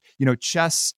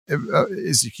chess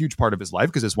is a huge part of his life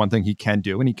because it's one thing he can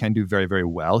do, and he can do very, very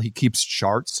well. He keeps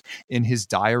charts in his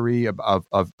diary of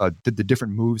the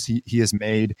different moves he has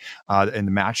made and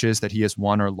the matches that he has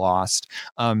won or lost,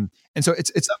 and so it's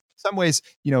in some ways,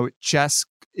 chess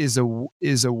is a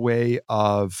way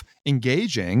of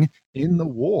engaging in the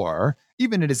war.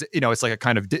 Even it is, it's like a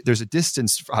kind of there's a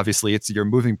distance. Obviously, you're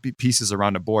moving pieces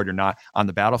around a board. You're not on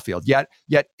the battlefield. Yet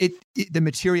the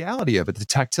materiality of it, the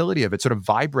tactility of it, sort of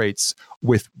vibrates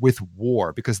with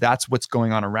war because that's what's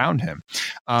going on around him.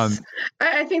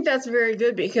 I think that's very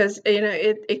good because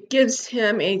it gives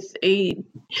him it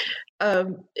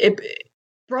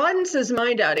broadens his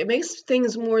mind out. It makes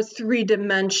things more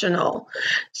three-dimensional.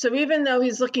 So even though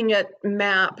he's looking at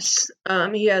maps,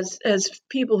 he has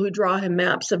people who draw him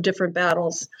maps of different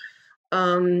battles,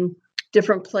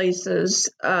 different places.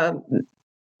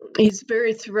 He's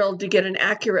very thrilled to get an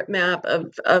accurate map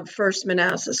of First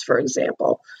Manassas, for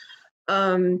example.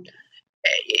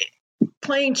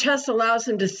 Playing chess allows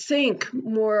him to think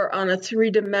more on a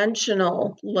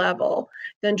three-dimensional level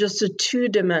than just a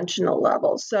two-dimensional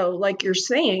level. So like you're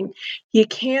saying, he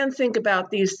can think about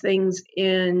these things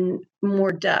in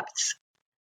more depth,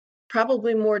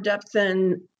 probably more depth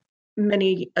than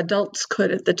many adults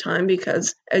could at the time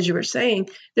because, as you were saying,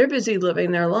 they're busy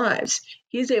living their lives.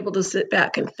 He's able to sit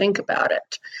back and think about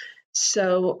it.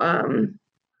 So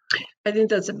I think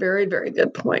that's a very, very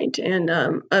good point. And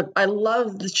I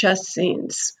love the chess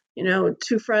scenes.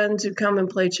 Two friends who come and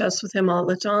play chess with him all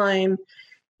the time.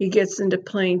 He gets into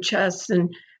playing chess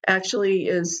and actually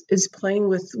is playing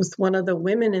with one of the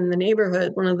women in the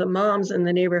neighborhood, one of the moms in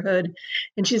the neighborhood,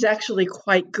 and she's actually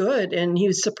quite good. And he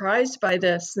was surprised by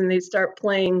this, and they start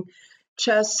playing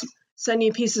chess,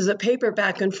 sending pieces of paper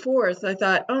back and forth. I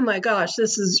thought, oh my gosh,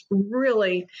 this is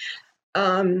really,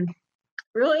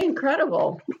 really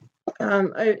incredible.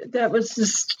 That was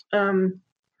just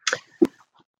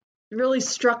really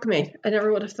struck me. I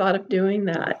never would have thought of doing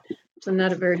that. I'm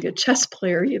not a very good chess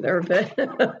player either, but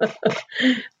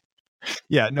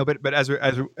yeah, no, but as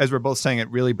we're both saying, it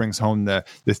really brings home the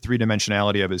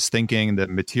three-dimensionality of his thinking, the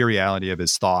materiality of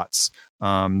his thoughts,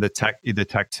 the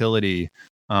tactility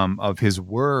of his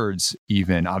words.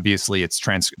 Even obviously, it's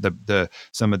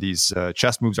some of these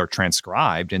chess moves are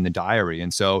transcribed in the diary,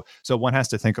 and so one has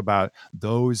to think about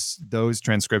those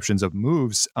transcriptions of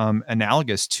moves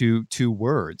analogous to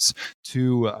words,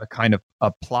 to a kind of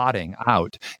a plotting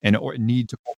out and need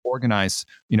to organize,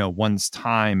 one's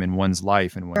time and one's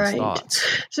life and one's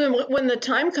thoughts. So when the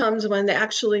time comes when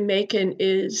actually Macon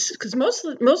is, because most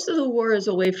of the war is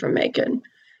away from Macon.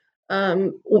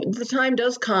 The time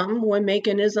does come when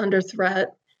Macon is under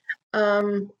threat.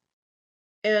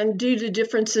 And due to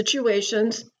different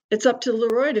situations, it's up to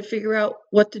Leroy to figure out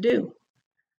what to do.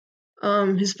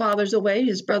 His father's away,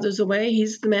 his brother's away,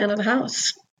 he's the man of the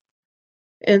house.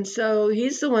 And so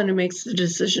he's the one who makes the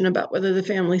decision about whether the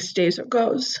family stays or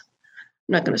goes.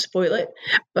 I'm not going to spoil it,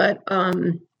 but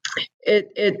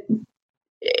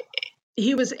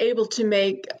he was able to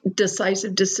make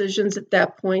decisive decisions at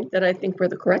that point that I think were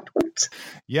the correct ones.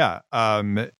 Yeah.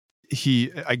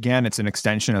 It's an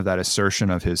extension of that assertion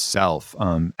of his self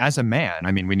as a man.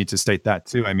 I mean, we need to state that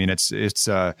too. I mean,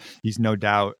 he's no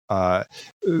doubt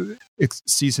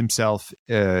sees himself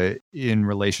in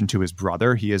relation to his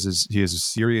brother. He has a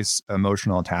serious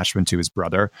emotional attachment to his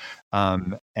brother,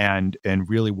 and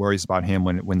really worries about him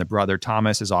when the brother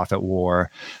Thomas is off at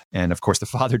war, and of course the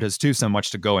father does too, so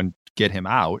much to go and get him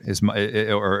out,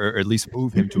 or at least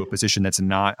move him to a position that's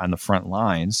not on the front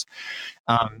lines.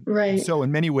 Right. So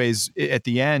in many ways, at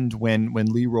the end, when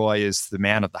Leroy is the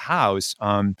man of the house,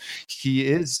 he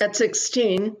is at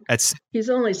 16. He's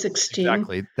only 16.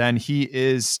 Exactly. Then he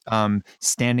is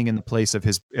standing in the place of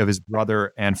his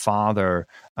brother and father,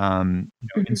 in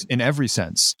every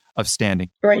sense of standing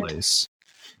in place.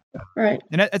 Right.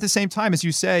 And at the same time, as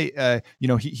you say,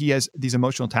 he has these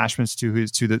emotional attachments to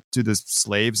the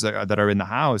slaves that are in the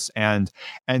house, and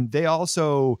they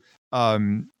also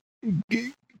come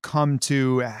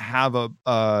to have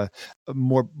a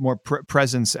more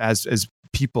presence as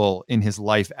people in his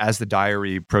life as the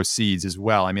diary proceeds as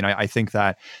well. I mean, I think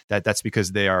that's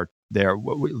because they're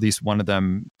at least one of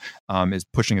them is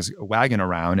pushing his wagon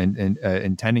around and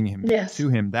intending him to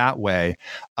him that way.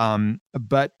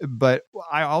 But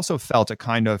I also felt a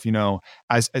kind of,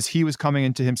 as he was coming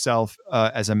into himself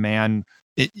as a man,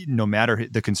 no matter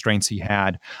the constraints he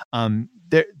had,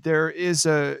 there is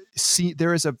a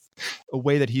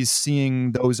way that he's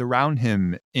seeing those around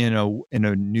him in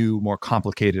a new, more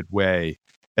complicated way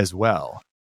as well.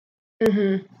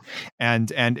 Mm-hmm.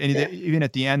 And even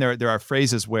at the end, there are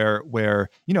phrases where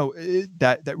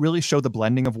that really show the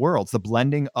blending of worlds, the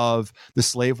blending of the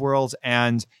slave world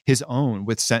and his own,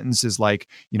 with sentences like,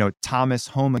 Thomas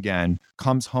home again,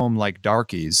 comes home like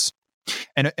darkies.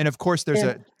 And of course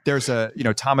there's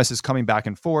a Thomas is coming back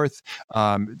and forth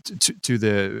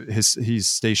to he's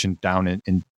stationed down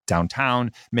in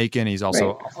downtown Macon. He's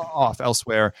also off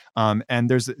elsewhere. And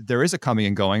there is a coming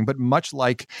and going, but much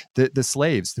like the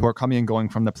slaves who are coming and going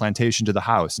from the plantation to the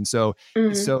house. And so,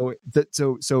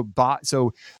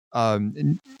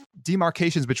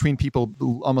 demarcations between people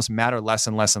almost matter less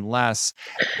and less and less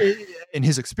in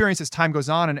his experience as time goes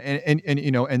on,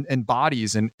 and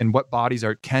bodies and what bodies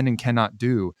can and cannot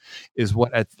do is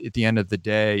what at the end of the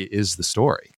day is the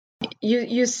story.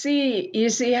 You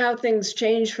see how things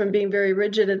change from being very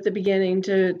rigid at the beginning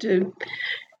to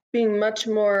being much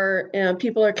more,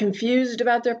 people are confused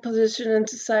about their position in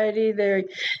society.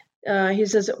 He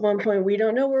says at one point, we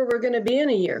don't know where we're going to be in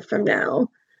a year from now.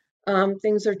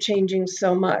 Things are changing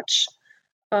so much.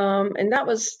 And that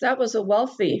was a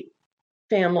wealthy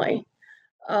family.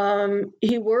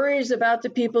 He worries about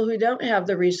the people who don't have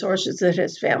the resources that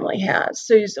his family has.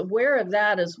 So he's aware of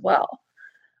that as well.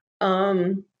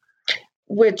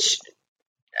 Which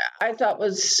I thought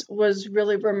was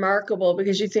really remarkable,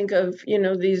 because you think of,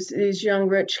 these young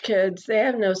rich kids, they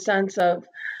have no sense of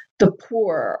the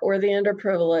poor or the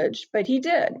underprivileged, but he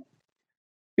did,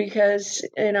 because,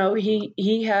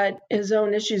 he had his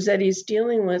own issues that he's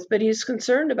dealing with, but he's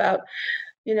concerned about,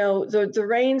 the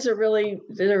rains are really,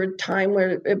 there were a time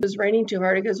where it was raining too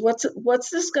hard. He goes, what's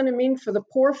this going to mean for the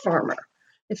poor farmer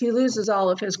if he loses all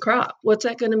of his crop? What's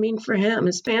that going to mean for him,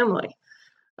 his family?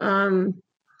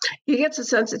 He gets a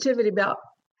sensitivity about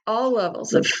all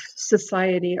levels of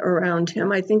society around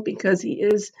him, I think, because he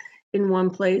is in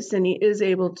one place and he is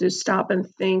able to stop and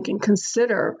think and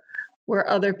consider where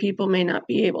other people may not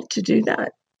be able to do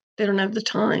that. They don't have the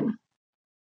time.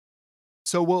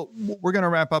 So we're going to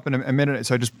wrap up in a minute.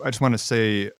 So I just want to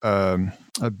say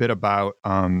a bit about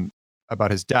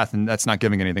his death, and that's not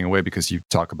giving anything away because you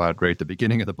talk about it right at the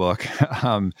beginning of the book.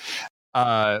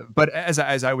 But as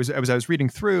I was reading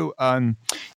through,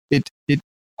 it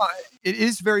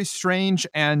is very strange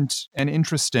and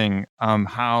interesting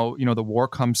how the war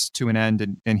comes to an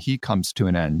end and he comes to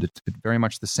an end at very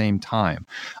much the same time.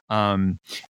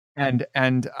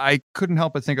 And I couldn't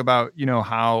help but think about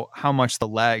how much the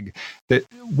leg, that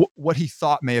what he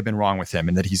thought may have been wrong with him,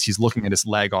 and that he's looking at his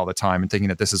leg all the time and thinking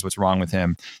that this is what's wrong with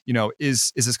him.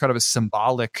 Is this kind of a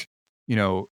symbolic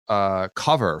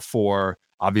cover for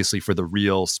obviously for the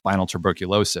real spinal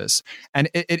tuberculosis. And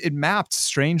it mapped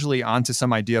strangely onto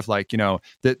some idea of like, the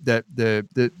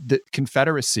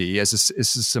Confederacy as a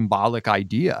symbolic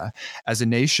idea as a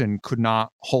nation could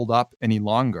not hold up any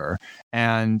longer.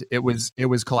 And it was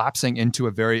collapsing into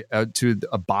a very to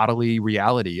a bodily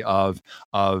reality of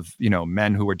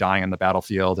men who were dying on the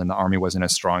battlefield, and the army wasn't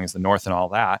as strong as the North and all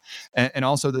that, and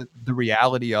also the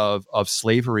reality of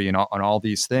slavery and all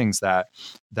these things that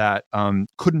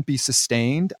couldn't be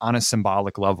sustained on a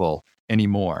symbolic level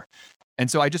anymore. And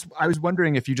so I was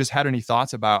wondering if you just had any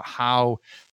thoughts about how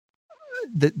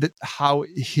how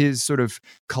his sort of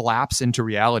collapse into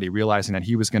reality, realizing that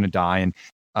he was going to die, and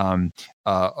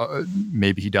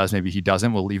maybe he does, maybe he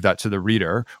doesn't. We'll leave that to the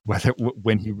reader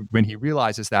when he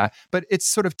realizes that. But it's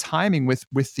sort of timing with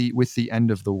the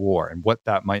end of the war and what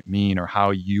that might mean, or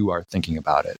how you are thinking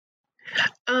about it.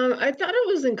 I thought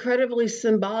it was incredibly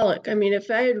symbolic. I mean,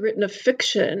 if I had written a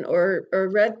fiction or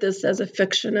read this as a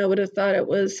fiction, I would have thought it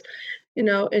was,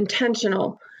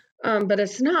 intentional. But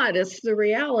it's not. It's the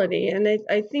reality. And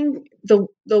I think the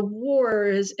war,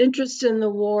 his interest in the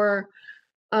war,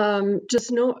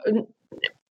 just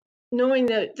knowing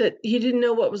that he didn't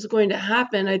know what was going to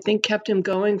happen, I think kept him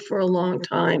going for a long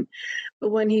time. But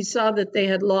when he saw that they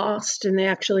had lost, and they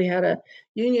actually had a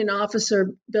Union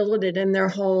officer billeted in their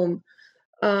home,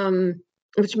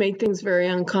 which made things very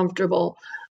uncomfortable,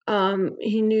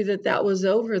 he knew that was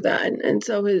over then. And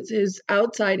so his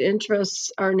outside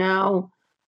interests are now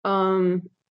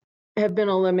have been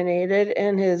eliminated,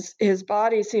 and his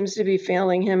body seems to be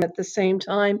failing him at the same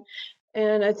time.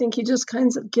 And I think he just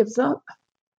kind of gives up.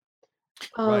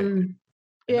 Right.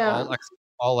 Yeah.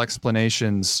 All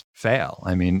explanations fail.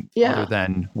 I mean, other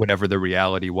than whatever the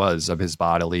reality was of his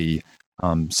bodily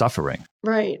suffering.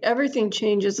 Right. Everything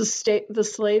changes. The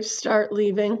slaves start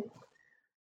leaving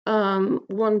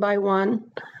one by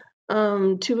one.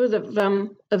 Two of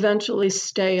them eventually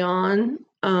stay on.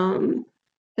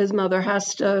 His mother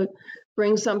has to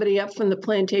bring somebody up from the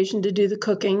plantation to do the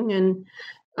cooking and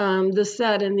this,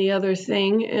 that, and the other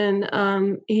thing.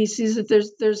 And he sees that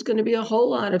there's going to be a whole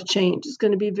lot of change. It's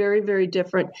going to be very, very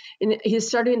different. And he's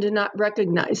starting to not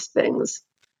recognize things.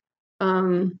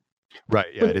 Right.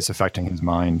 Yeah, it is affecting his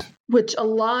mind. Which a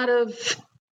lot of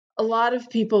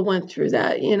people went through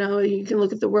that. You can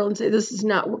look at the world and say, this is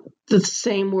not the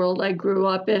same world I grew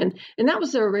up in. And that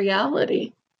was their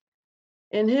reality.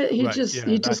 And he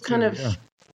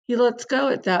lets go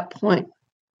at that point.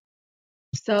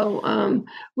 So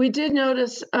we did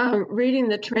notice reading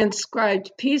the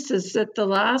transcribed pieces that the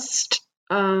last,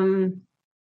 I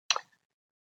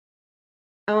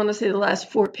want to say the last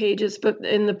 4 pages, but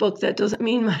in the book that doesn't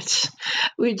mean much.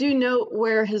 We do note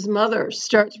where his mother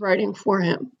starts writing for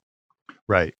him.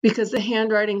 Right. Because the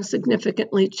handwriting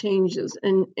significantly changes.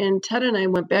 And Ted and I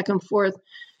went back and forth.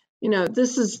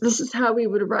 This is how we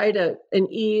would write an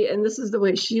E, and this is the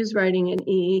way she's writing an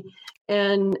E.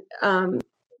 And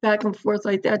back and forth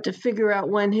like that to figure out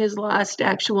when his last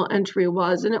actual entry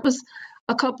was. And it was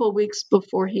a couple of weeks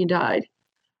before he died.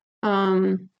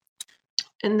 And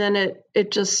then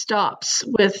it just stops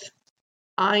with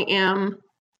I am,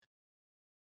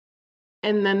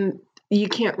 and then you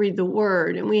can't read the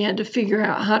word. And we had to figure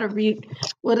out how to read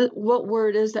what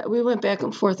word is that. We went back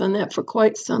and forth on that for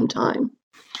quite some time.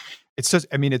 It's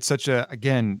such a,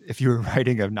 again, if you were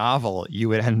writing a novel, you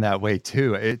would end that way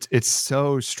too. It's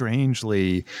so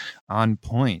strangely on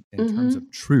point in terms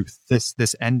of truth.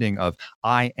 This ending of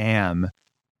I am,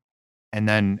 and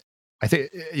then I think,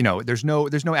 there's no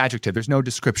adjective, there's no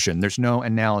description, there's no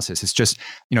analysis. It's just,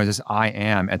 this I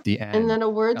am at the end. And then a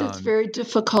word that's very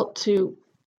difficult to.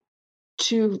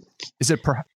 Is it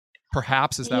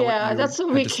perhaps? Is that? Yeah, that's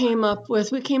what we came up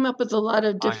with. We came up with a lot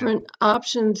of different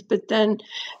options, but then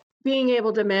being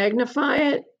able to magnify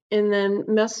it and then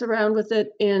mess around with it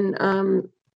in,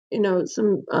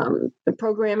 some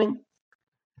programming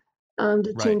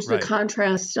to change the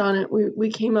contrast on it. We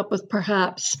came up with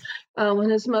perhaps. When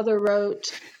his mother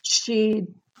wrote,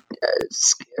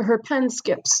 her pen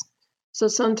skips. So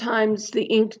sometimes the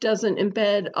ink doesn't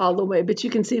embed all the way, but you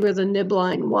can see where the nib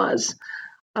line was.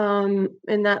 And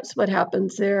that's what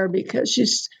happens there, because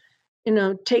she's,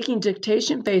 taking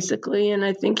dictation basically. And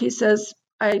I think he says,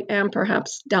 I am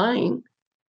perhaps dying.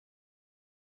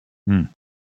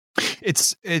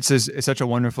 It's such a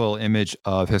wonderful image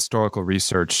of historical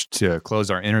research to close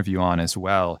our interview on as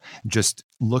well. Just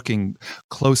looking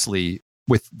closely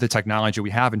with the technology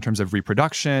we have in terms of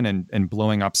reproduction and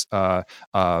blowing up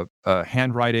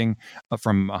handwriting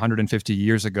from 150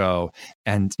 years ago,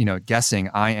 and guessing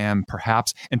I am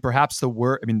perhaps the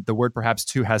word perhaps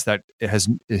too has that it has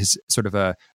is sort of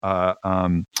a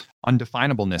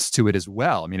undefinableness to it as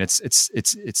well. I mean, it's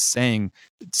saying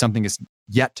something is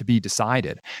yet to be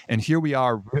decided, and here we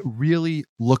are really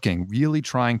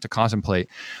trying to contemplate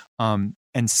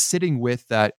and sitting with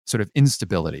that sort of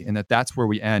instability, and that's where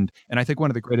we end. And I think one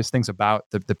of the greatest things about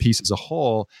the piece as a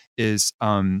whole is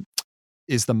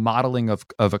the modeling of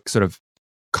a sort of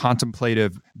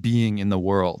contemplative being in the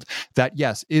world that,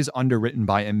 yes, is underwritten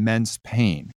by immense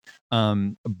pain,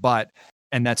 but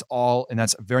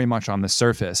that's very much on the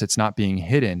surface. It's not being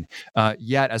hidden.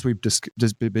 Yet, as we've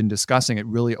just been discussing, it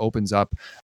really opens up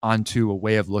onto a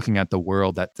way of looking at the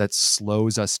world that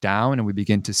slows us down, and we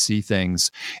begin to see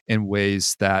things in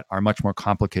ways that are much more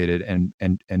complicated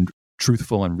and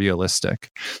truthful and realistic.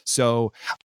 So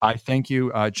I thank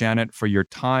you, Janet, for your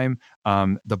time.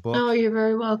 The book. Oh, you're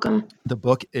very welcome. The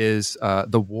book is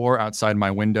The War Outside My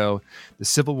Window, The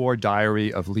Civil War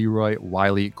Diary of Leroy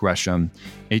Wiley Gresham,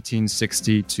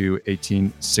 1860 to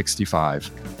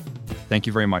 1865. Thank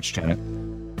you very much, Janet.